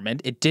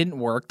experiment. It didn't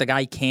work. The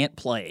guy can't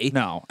play.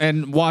 No.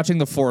 And watching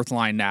the fourth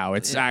line now,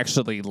 it's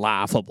actually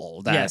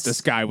laughable that this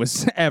guy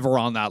was ever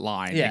on that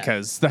line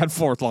because that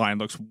fourth line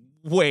looks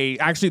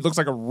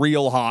like a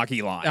real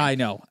hockey line. I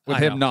know. With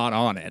him not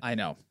on it. I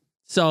know.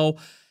 So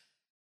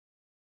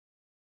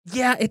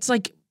yeah, it's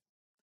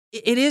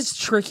it is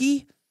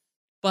tricky,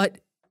 but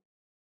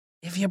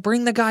if you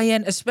bring the guy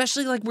in,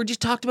 especially we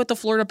just talked about the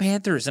Florida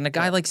Panthers and a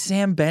guy like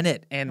Sam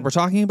Bennett, and we're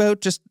talking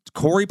about just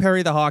Corey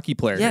Perry, the hockey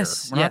player.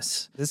 Yes,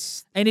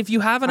 yes. And if you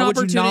have an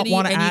opportunity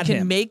and you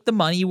can make the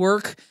money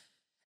work,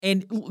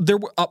 and there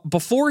were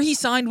before he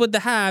signed with the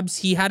Habs,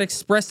 he had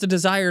expressed a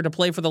desire to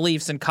play for the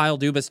Leafs, and Kyle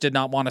Dubas did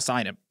not want to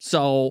sign him.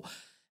 So,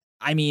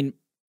 I mean,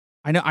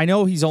 I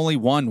know he's only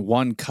won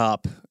one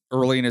cup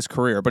early in his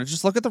career, but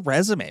just look at the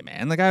resume,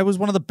 man. The guy was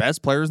one of the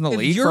best players in the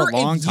league for a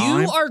long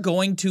time. If you are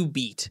going to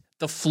beat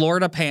the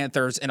Florida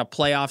Panthers in a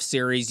playoff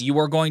series, you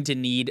are going to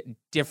need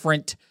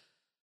different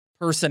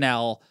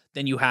personnel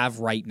than you have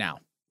right now.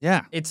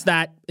 Yeah. It's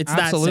that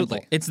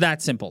simple. It's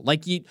that simple.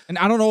 And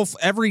I don't know if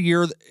every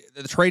year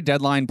the trade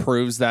deadline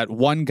proves that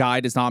one guy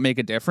does not make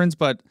a difference,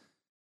 but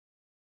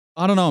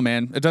I don't know,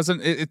 man. It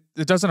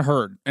doesn't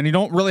hurt. And you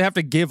don't really have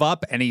to give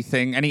up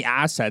any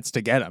assets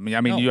to get him. I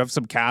mean, you have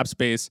some cap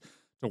space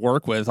to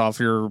work with off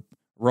your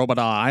Robota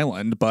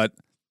Island, but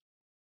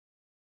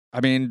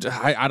I mean,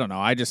 I don't know.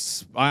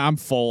 I'm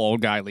full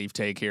old guy Leaf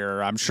take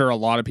here. I'm sure a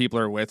lot of people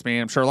are with me.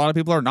 I'm sure a lot of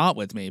people are not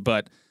with me,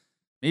 but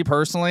me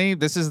personally,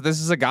 this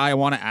is a guy I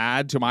want to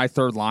add to my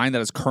third line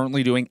that is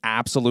currently doing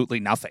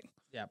absolutely nothing.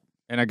 Yep.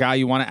 And a guy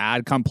you want to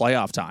add come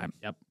playoff time.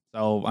 Yep.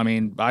 So, I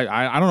mean,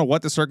 I don't know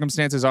what the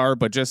circumstances are,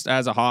 but just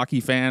as a hockey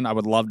fan, I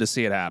would love to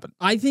see it happen.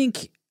 I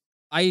think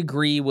I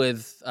agree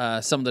with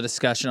some of the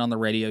discussion on the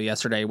radio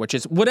yesterday, which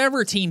is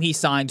whatever team he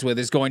signs with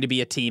is going to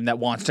be a team that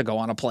wants to go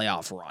on a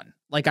playoff run.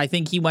 I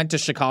think he went to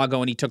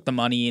Chicago and he took the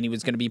money and he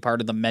was going to be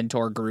part of the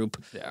mentor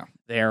group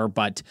there,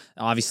 but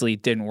obviously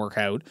it didn't work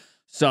out.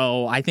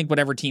 So I think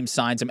whatever team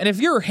signs him, and if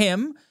you're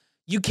him,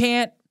 you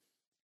can't.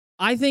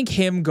 I think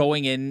him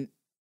going in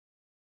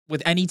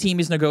with any team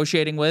he's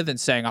negotiating with and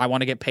saying, I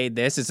want to get paid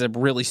this, is a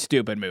really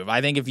stupid move. I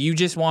think if you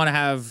just want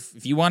to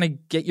if you want to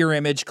get your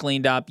image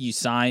cleaned up, you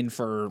sign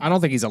for. I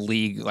don't think he's a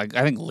league. I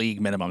think league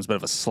minimum is a bit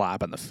of a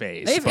slap in the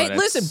face. Hey,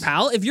 listen,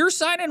 pal, if you're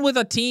signing with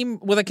a team,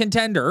 with a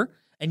contender,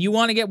 and you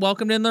want to get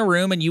welcomed in the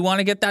room and you want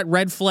to get that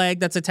red flag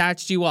that's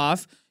attached to you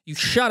off, you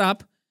shut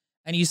up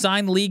and you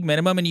sign league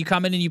minimum and you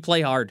come in and you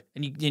play hard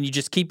and you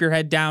just keep your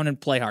head down and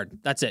play hard.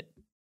 That's it.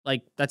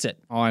 That's it.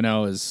 All I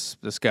know is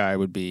this guy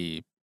would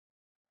be.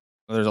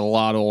 There's a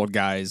lot of old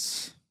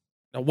guys.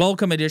 A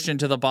welcome addition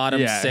to the bottom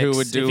six who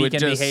would do if he it can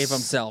just, behave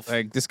himself.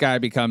 Like, this guy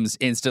becomes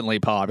instantly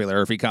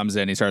popular if he comes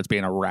in. He starts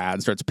being a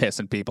rat, starts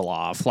pissing people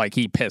off. Like,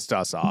 he pissed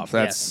us off.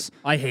 That's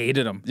I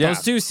hated him. Yeah,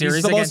 those two series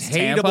he's the against most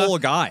hateable Tampa,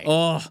 guy.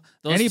 Oh,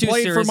 those and he two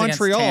played for series against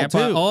Montreal Tampa.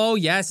 too. Oh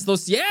yes,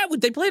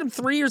 they played him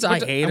 3 years. I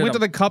hated I went to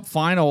him. the Cup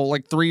final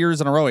like 3 years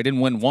in a row. He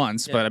didn't win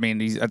once, but I mean,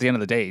 he's at the end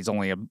of the day, he's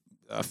only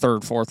a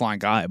third, fourth line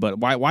guy. But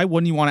why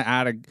wouldn't you want to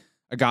add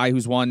a guy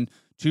who's won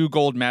 2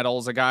 gold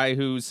medals, a guy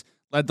who's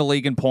led the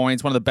league in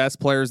points, one of the best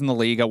players in the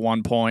league at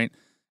one point,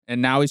 and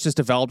now he's just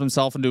developed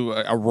himself into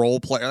a role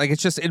player. Like,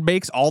 it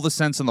makes all the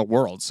sense in the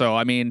world. So,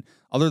 I mean,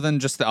 other than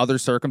just the other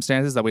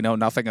circumstances that we know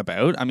nothing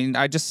about, I mean,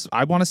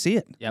 I want to see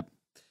it. Yep.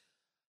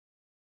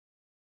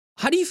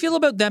 How do you feel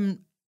about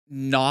them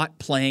not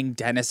playing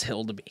Dennis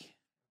Hildeby?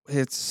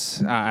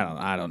 It's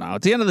I don't know.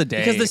 At the end of the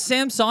day, Because the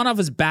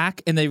Samsonov is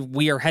back, and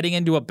we are heading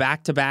into a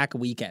back-to-back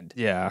weekend.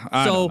 yeah.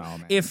 I don't know,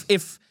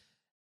 man.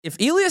 If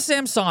Ilya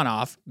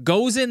Samsonov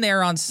goes in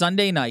there on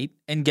Sunday night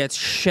and gets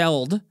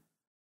shelled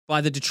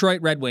by the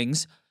Detroit Red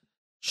Wings,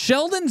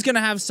 Sheldon's going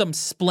to have some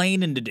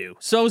splaining to do.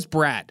 So is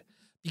Brad.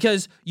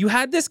 Because you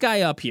had this guy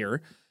up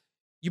here.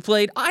 You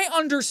played. I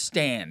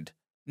understand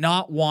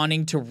not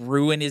wanting to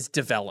ruin his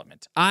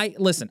development. I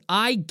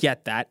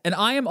get that. And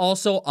I am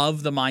also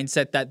of the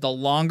mindset that the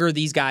longer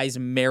these guys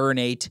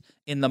marinate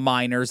in the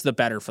minors, the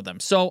better for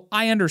them. So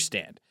I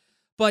understand.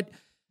 But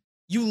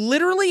you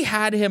literally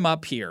had him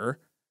up here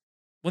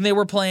when they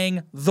were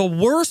playing the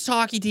worst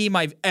hockey team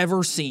I've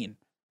ever seen.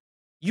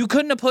 You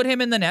couldn't have put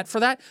him in the net for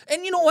that.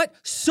 And you know what?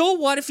 So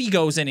what if he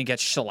goes in and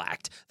gets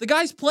shellacked? The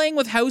guy's playing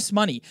with house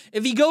money.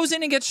 If he goes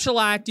in and gets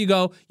shellacked, you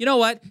go, you know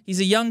what? He's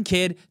a young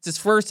kid. It's his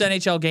first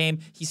NHL game.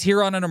 He's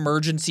here on an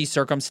emergency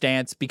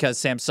circumstance because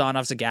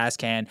Samsonov's a gas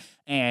can,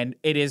 and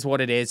it is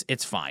what it is.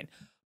 It's fine.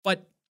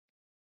 But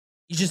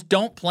you just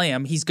don't play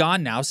him. He's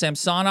gone now.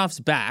 Samsonov's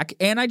back.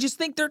 And I just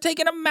think they're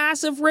taking a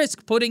massive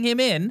risk putting him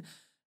in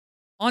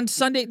on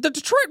Sunday. The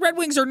Detroit Red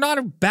Wings are not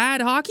a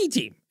bad hockey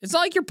team. It's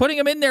not like you're putting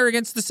him in there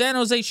against the San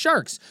Jose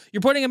Sharks.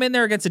 You're putting him in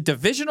there against a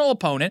divisional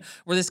opponent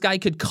where this guy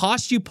could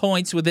cost you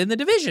points within the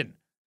division.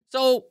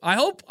 So I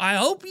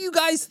hope you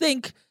guys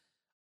think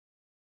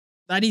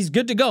that he's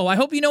good to go. I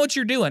hope you know what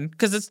you're doing,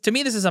 because to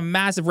me, this is a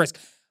massive risk.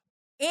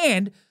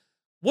 And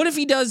what if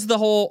he does the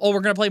whole, we're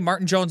going to play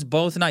Martin Jones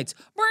both nights?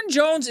 Martin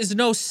Jones is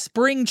no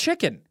spring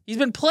chicken. He's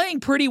been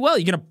playing pretty well.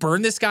 You going to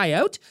burn this guy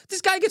out?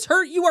 This guy gets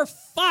hurt, you are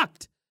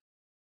fucked.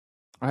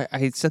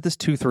 I said this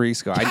 2-3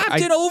 weeks ago.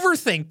 Captain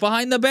overthink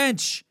behind the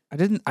bench. I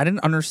didn't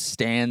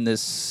understand this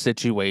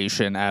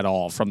situation at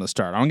all from the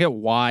start. I don't get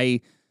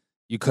why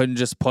you couldn't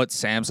just put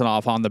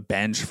Samsonov on the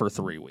bench for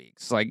 3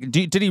 weeks. Like,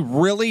 did he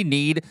really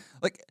need,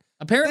 like?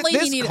 Apparently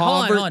he needed.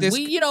 Hold on.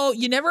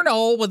 You never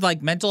know with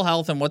like mental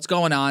health and what's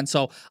going on.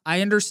 So I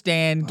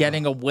understand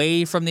getting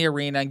away from the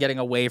arena and getting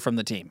away from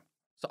the team.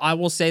 So I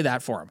will say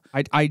that for him.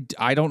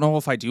 I don't know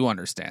if I do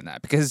understand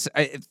that, because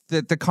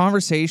the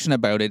conversation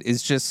about it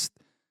is just.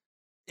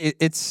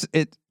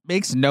 It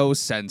makes no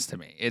sense to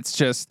me. It's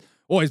just,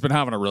 he's been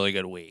having a really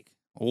good week.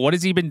 What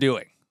has he been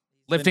doing?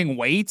 Lifting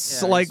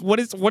weights? Yeah, like, what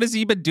has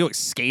he been doing?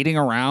 Skating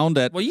around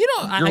at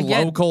your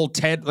local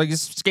Ted, like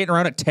he's skating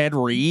around at Ted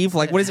Reeve?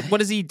 Like, what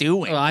is he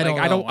doing? Well, I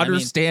don't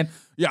understand.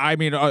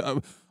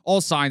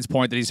 All signs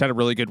point that he's had a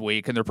really good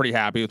week and they're pretty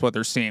happy with what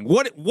they're seeing.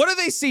 What are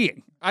they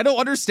seeing? I don't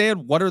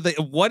understand.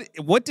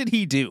 What did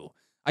he do?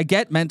 I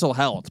get mental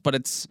health, but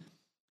it's,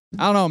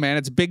 I don't know, man.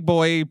 It's big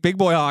boy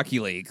hockey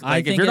league.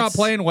 Like, if you're not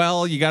playing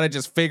well, you got to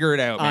just figure it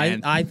out,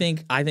 man. I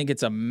think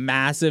it's a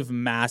massive,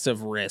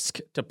 massive risk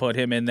to put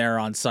him in there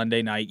on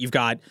Sunday night. You've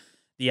got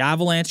the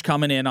Avalanche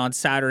coming in on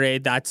Saturday.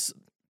 That's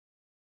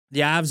the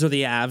Avs are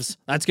the Avs.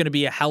 That's going to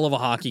be a hell of a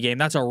hockey game.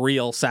 That's a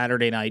real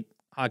Saturday night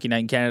Hockey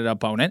Night in Canada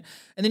opponent.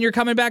 And then you're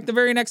coming back the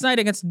very next night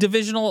against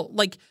divisional.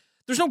 Like,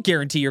 there's no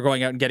guarantee you're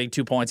going out and getting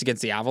 2 points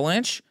against the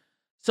Avalanche.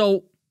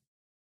 So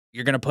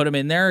you're going to put him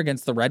in there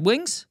against the Red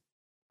Wings?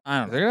 I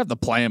don't know. They're going to have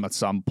to play him at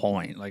some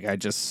point. Like, I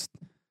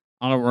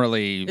don't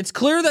really. It's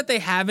clear that they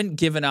haven't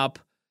given up.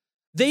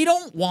 They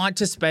don't want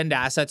to spend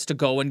assets to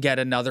go and get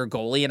another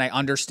goalie, and I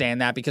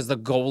understand that, because the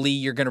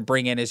goalie you're going to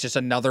bring in is just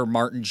another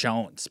Martin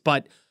Jones.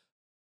 But,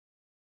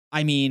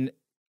 I mean,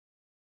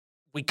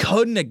 we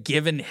couldn't have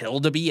given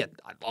Hildeby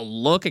a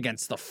look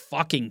against the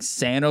fucking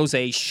San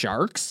Jose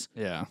Sharks.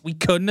 Yeah. We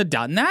couldn't have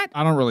done that.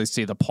 I don't really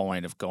see the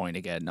point of going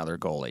to get another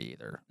goalie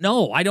either.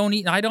 No, I don't.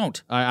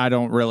 I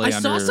don't really. I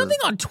saw something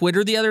on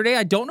Twitter the other day.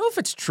 I don't know if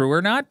it's true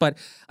or not, but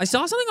I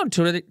saw something on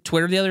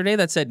Twitter the other day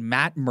that said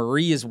Matt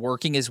Murray is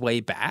working his way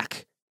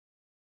back.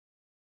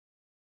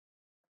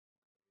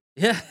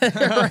 Yeah,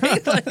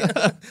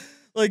 right.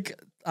 Like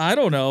I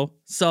don't know.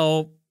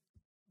 So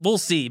we'll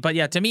see. But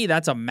yeah, to me,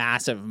 that's a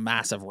massive,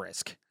 massive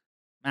risk.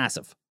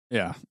 Massive.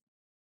 Yeah.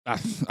 I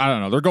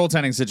don't know. Their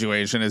goaltending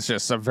situation is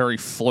just a very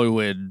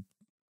fluid.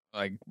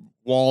 Like,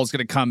 Wall's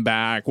going to come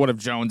back. What if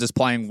Jones is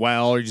playing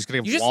well? Are you just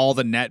going to give Wall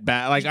the net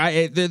back?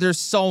 Like, there's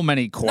so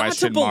many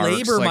question marks. Not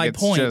to belabor my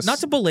point. Just... Not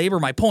to belabor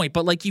my point,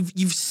 but like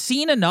you've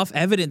seen enough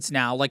evidence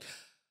now. Like,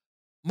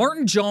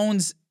 Martin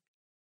Jones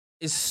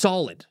is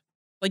solid.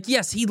 Like,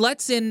 yes, he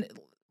lets in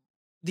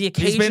the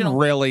occasional. He's been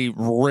really,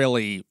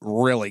 really,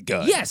 really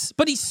good. Yes,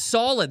 but he's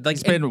solid. Like,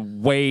 he's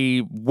been way,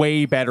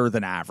 way better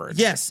than average.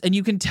 Yes, and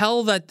you can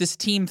tell that this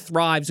team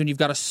thrives when you've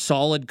got a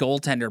solid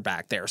goaltender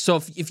back there. So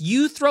if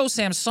you throw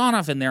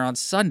Samsonov in there on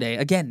Sunday,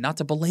 again, not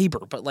to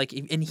belabor, but like,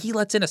 and he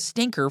lets in a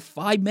stinker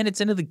 5 minutes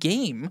into the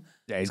game.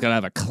 Yeah, he's gonna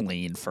have a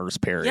clean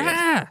first period.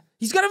 Yeah,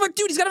 he's gotta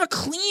have a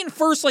clean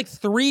first like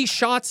 3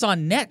 shots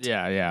on net.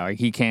 Yeah, like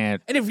he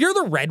can't. And if you're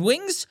the Red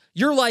Wings,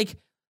 you're like,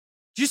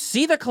 did you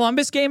see the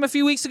Columbus game a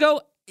few weeks ago?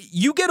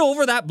 You get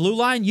over that blue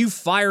line, you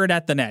fire it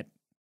at the net.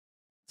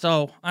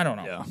 So I don't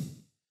know. Yeah.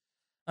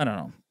 I don't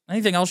know.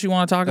 Anything else you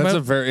want to talk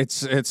about?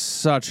 It's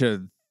such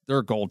a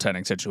their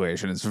goaltending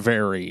situation is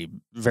very,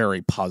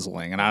 very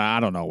puzzling, and I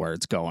don't know where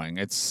it's going.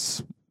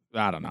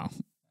 I don't know.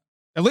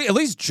 At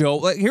least Joe.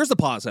 Here's the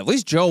positive. At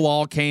least Joe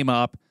Wall came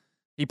up.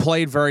 He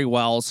played very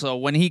well. So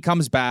when he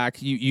comes back,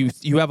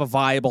 you have a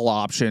viable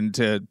option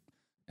to.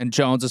 And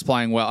Jones is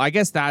playing well. I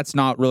guess that's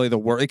not really the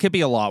worst. It could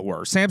be a lot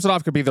worse.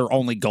 Samsonov could be their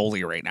only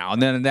goalie right now.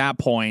 And then at that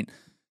point,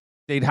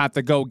 they'd have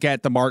to go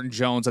get the Martin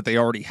Jones that they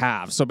already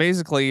have. So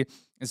basically,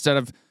 instead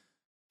of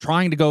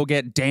trying to go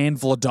get Dan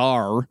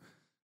Vladar,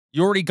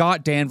 you already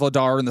got Dan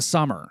Vladar in the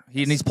summer.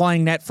 He's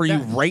playing net for you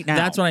right now.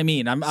 That's what I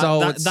mean.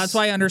 That's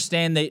why I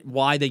understand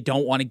why they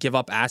don't want to give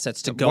up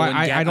assets to go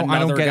and get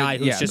another guy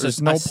who's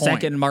just a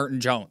second Martin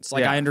Jones.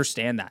 Like, I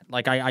understand that.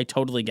 Like, I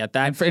totally get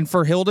that. And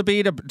for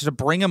Hildeby to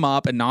bring him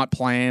up and not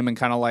play him and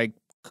kind of like,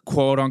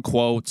 quote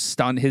unquote,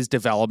 stun his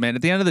development.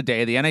 At the end of the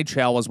day, the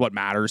NHL is what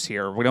matters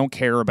here. We don't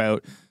care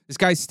about this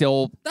guy's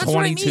still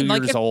 22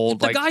 years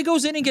old. If the guy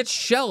goes in and gets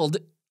shelled,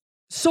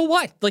 so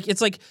what? Like, it's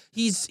like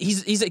he's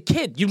a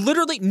kid. You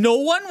literally, no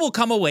one will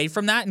come away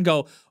from that and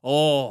go,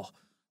 oh,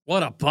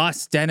 what a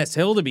bust Dennis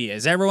Hildeby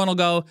is. Everyone will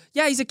go,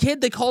 yeah, he's a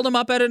kid. They called him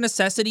up out of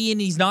necessity and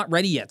he's not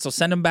ready yet. So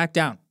send him back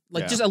down.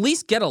 Like, just at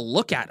least get a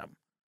look at him.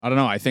 I don't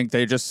know. I think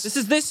they just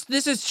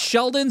this is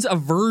Sheldon's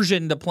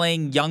aversion to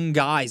playing young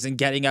guys and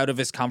getting out of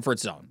his comfort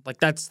zone. Like,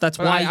 that's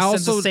why he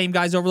sends the same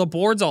guys over the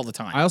boards all the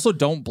time. I also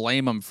don't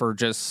blame him for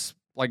just.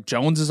 Like,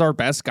 Jones is our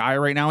best guy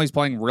right now. He's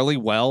playing really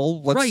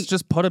well. Let's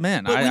just put him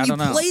in. But when you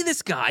play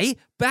this guy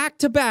back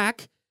to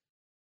back,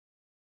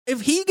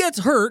 if he gets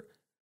hurt,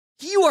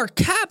 you are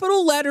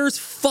capital letters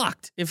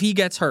fucked if he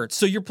gets hurt.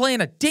 So you're playing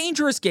a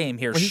dangerous game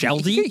here,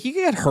 Sheldy. He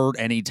can get hurt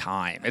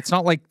anytime. It's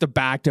not like the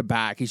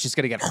back-to-back. He's just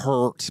going to get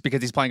hurt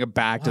because he's playing a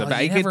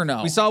back-to-back. You never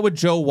know. We saw with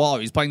Joe Wall.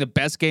 He's playing the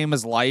best game of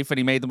his life, and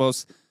he made the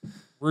most...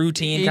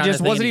 routine he kind just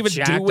of thing. Wasn't even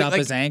jacked doing, up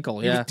his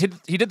ankle. Yeah,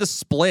 he did the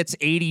splits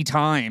 80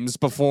 times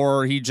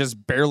before he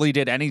just barely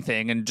did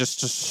anything and just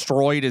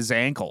destroyed his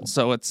ankle.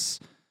 So it's,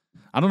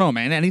 I don't know,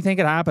 man. Anything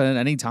could happen at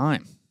any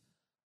time.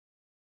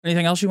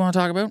 Anything else you want to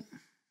talk about?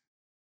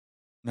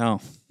 No.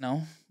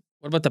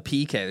 What about the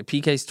PK? The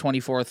PK's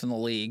 24th in the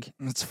league.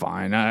 It's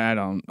fine. I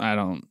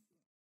don't.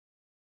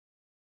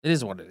 It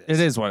is what it is.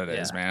 It is what it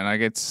is, man.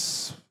 Like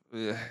it's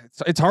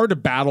hard to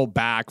battle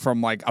back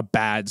from like a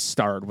bad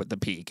start with the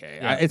PK.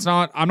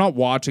 Yeah. I'm not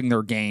watching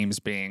their games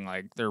being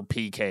like their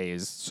PK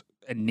is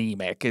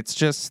anemic. It's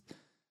just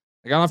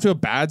they got off to a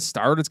bad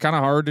start. It's kind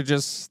of hard to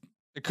just.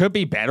 It could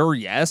be better,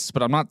 yes,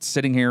 but I'm not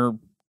sitting here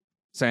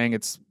saying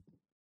it's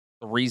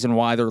the reason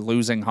why they're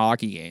losing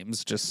hockey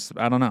games. Just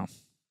I don't know.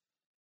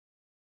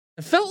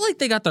 It felt like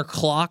they got their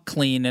clock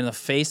clean in the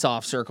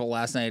face-off circle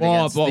last night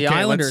against the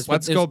Islanders.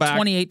 Let's go back.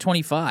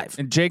 28-25.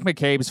 In Jake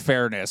McCabe's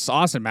fairness,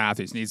 Austin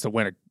Matthews needs to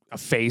win a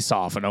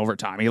face-off in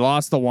overtime. He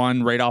lost the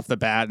one right off the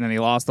bat, and then he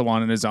lost the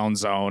one in his own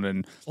zone.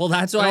 And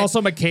that's why. Also,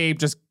 McCabe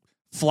just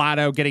flat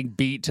out getting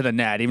beat to the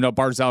net, even though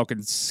Barzal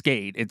can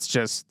skate. It's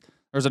just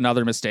there's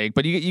another mistake,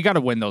 but you got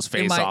to win those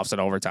face-offs in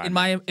overtime.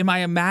 In my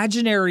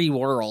imaginary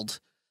world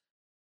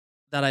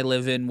that I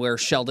live in, where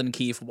Sheldon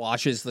Keefe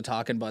watches the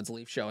Talkin' Buds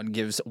Leaf Show and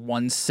gives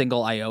one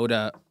single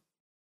iota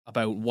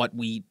about what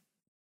we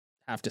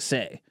have to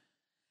say.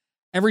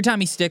 Every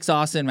time he sticks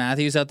Austin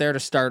Matthews out there to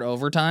start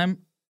overtime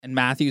and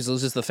Matthews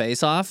loses the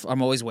face-off,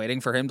 I'm always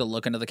waiting for him to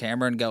look into the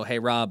camera and go, hey,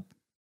 Rob.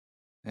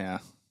 Yeah.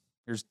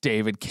 Here's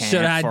David Kampf.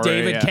 Should have had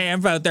David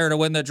Kampf out there to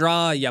win the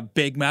draw, you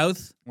big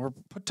mouth. Or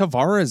put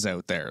Tavares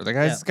out there. The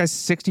guy's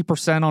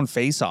 60% on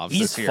face-offs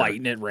this year. He's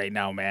fighting it right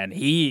now, man.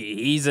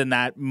 He's in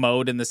that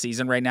mode in the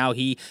season right now.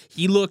 He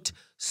looked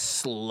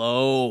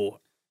slow.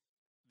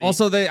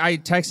 Also, I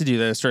texted you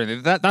this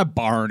during that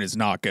barn is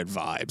not good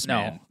vibes,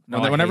 man.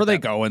 No, whenever they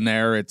go in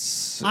there,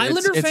 it's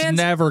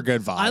never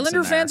good vibes.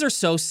 Islander fans are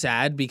so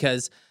sad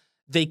because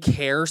they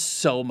care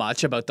so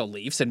much about the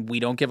Leafs, and we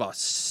don't give a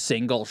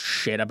single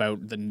shit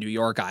about the New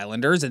York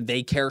Islanders, and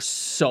they care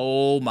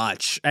so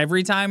much.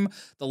 Every time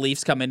the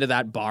Leafs come into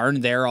that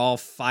barn, they're all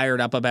fired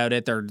up about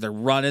it. They're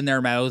running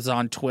their mouths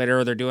on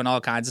Twitter. They're doing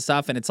all kinds of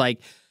stuff, and it's like,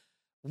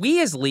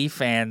 we as Leaf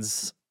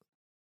fans,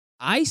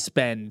 I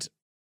spend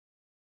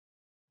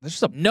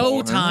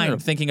no time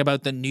thinking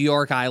about the New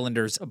York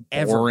Islanders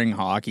ever. Boring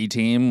hockey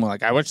team.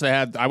 Like I wish I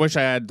had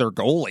their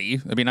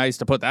goalie. It'd be nice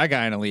to put that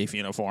guy in a Leaf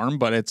uniform,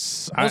 but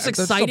it's the most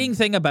exciting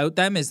thing about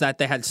them is that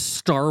they had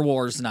Star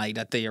Wars night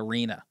at the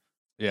arena.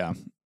 Yeah.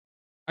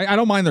 I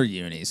don't mind their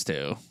unis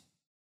too.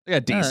 They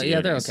got decent yeah,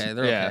 they're unis. okay.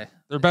 They're okay.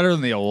 They're better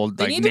than the old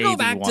They need to Navy go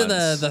back ones. to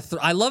the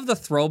I love the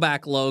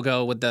throwback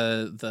logo with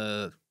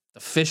the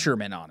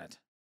fisherman on it.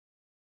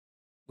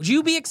 Would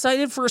you be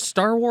excited for a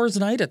Star Wars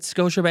night at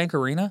Scotiabank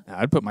Arena?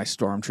 I'd put my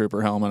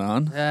Stormtrooper helmet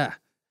on. Yeah.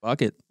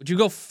 Fuck it. Would you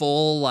go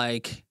full,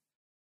 like,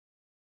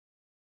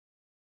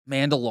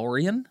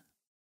 Mandalorian?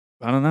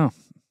 I don't know.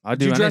 I'd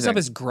do Would you dress anything. up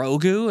as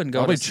Grogu and go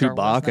Probably to Star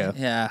Wars Chewbacca. night?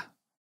 Yeah.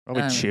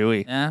 Probably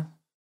Chewie. Yeah.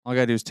 All I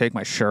gotta do is take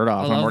my shirt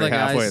off. I I'm love already the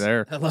guys- halfway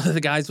there. I love the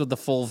guys with the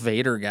full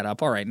Vader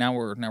getup. All right, now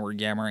we're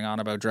yammering on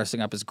about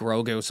dressing up as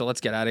Grogu, so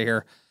let's get out of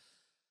here.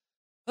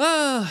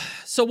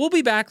 So we'll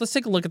be back. Let's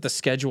take a look at the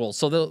schedule.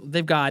 So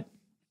they've got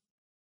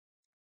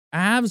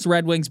Avs,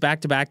 Red Wings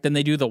back-to-back. Then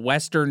they do the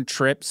Western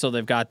trip. So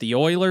they've got the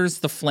Oilers,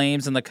 the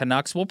Flames, and the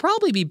Canucks. We'll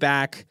probably be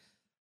back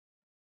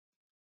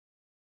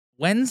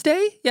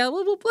Wednesday. Yeah,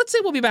 let's say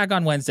we'll be back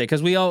on Wednesday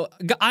because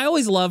I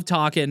always love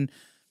talking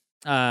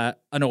an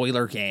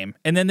Oiler game.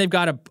 And then they've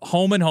got a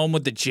home and home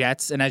with the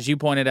Jets. And as you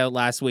pointed out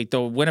last week,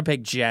 the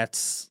Winnipeg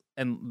Jets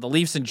and the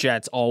Leafs and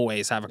Jets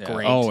always have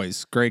a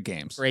always great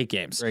games. Great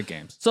games. Great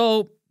games.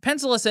 So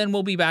pencil us in.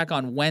 We'll be back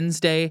on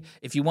Wednesday.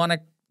 If you want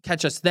to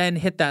catch us then,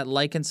 hit that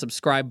like and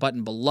subscribe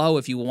button below.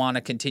 If you want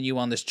to continue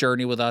on this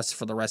journey with us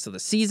for the rest of the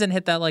season,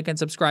 hit that like and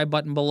subscribe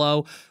button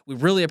below. We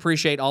really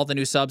appreciate all the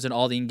new subs and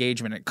all the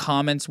engagement and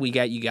comments we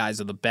get. You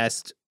guys are the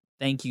best.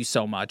 Thank you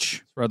so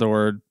much. Spread the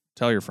word.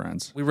 Tell your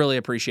friends. We really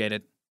appreciate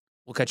it.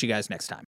 We'll catch you guys next time.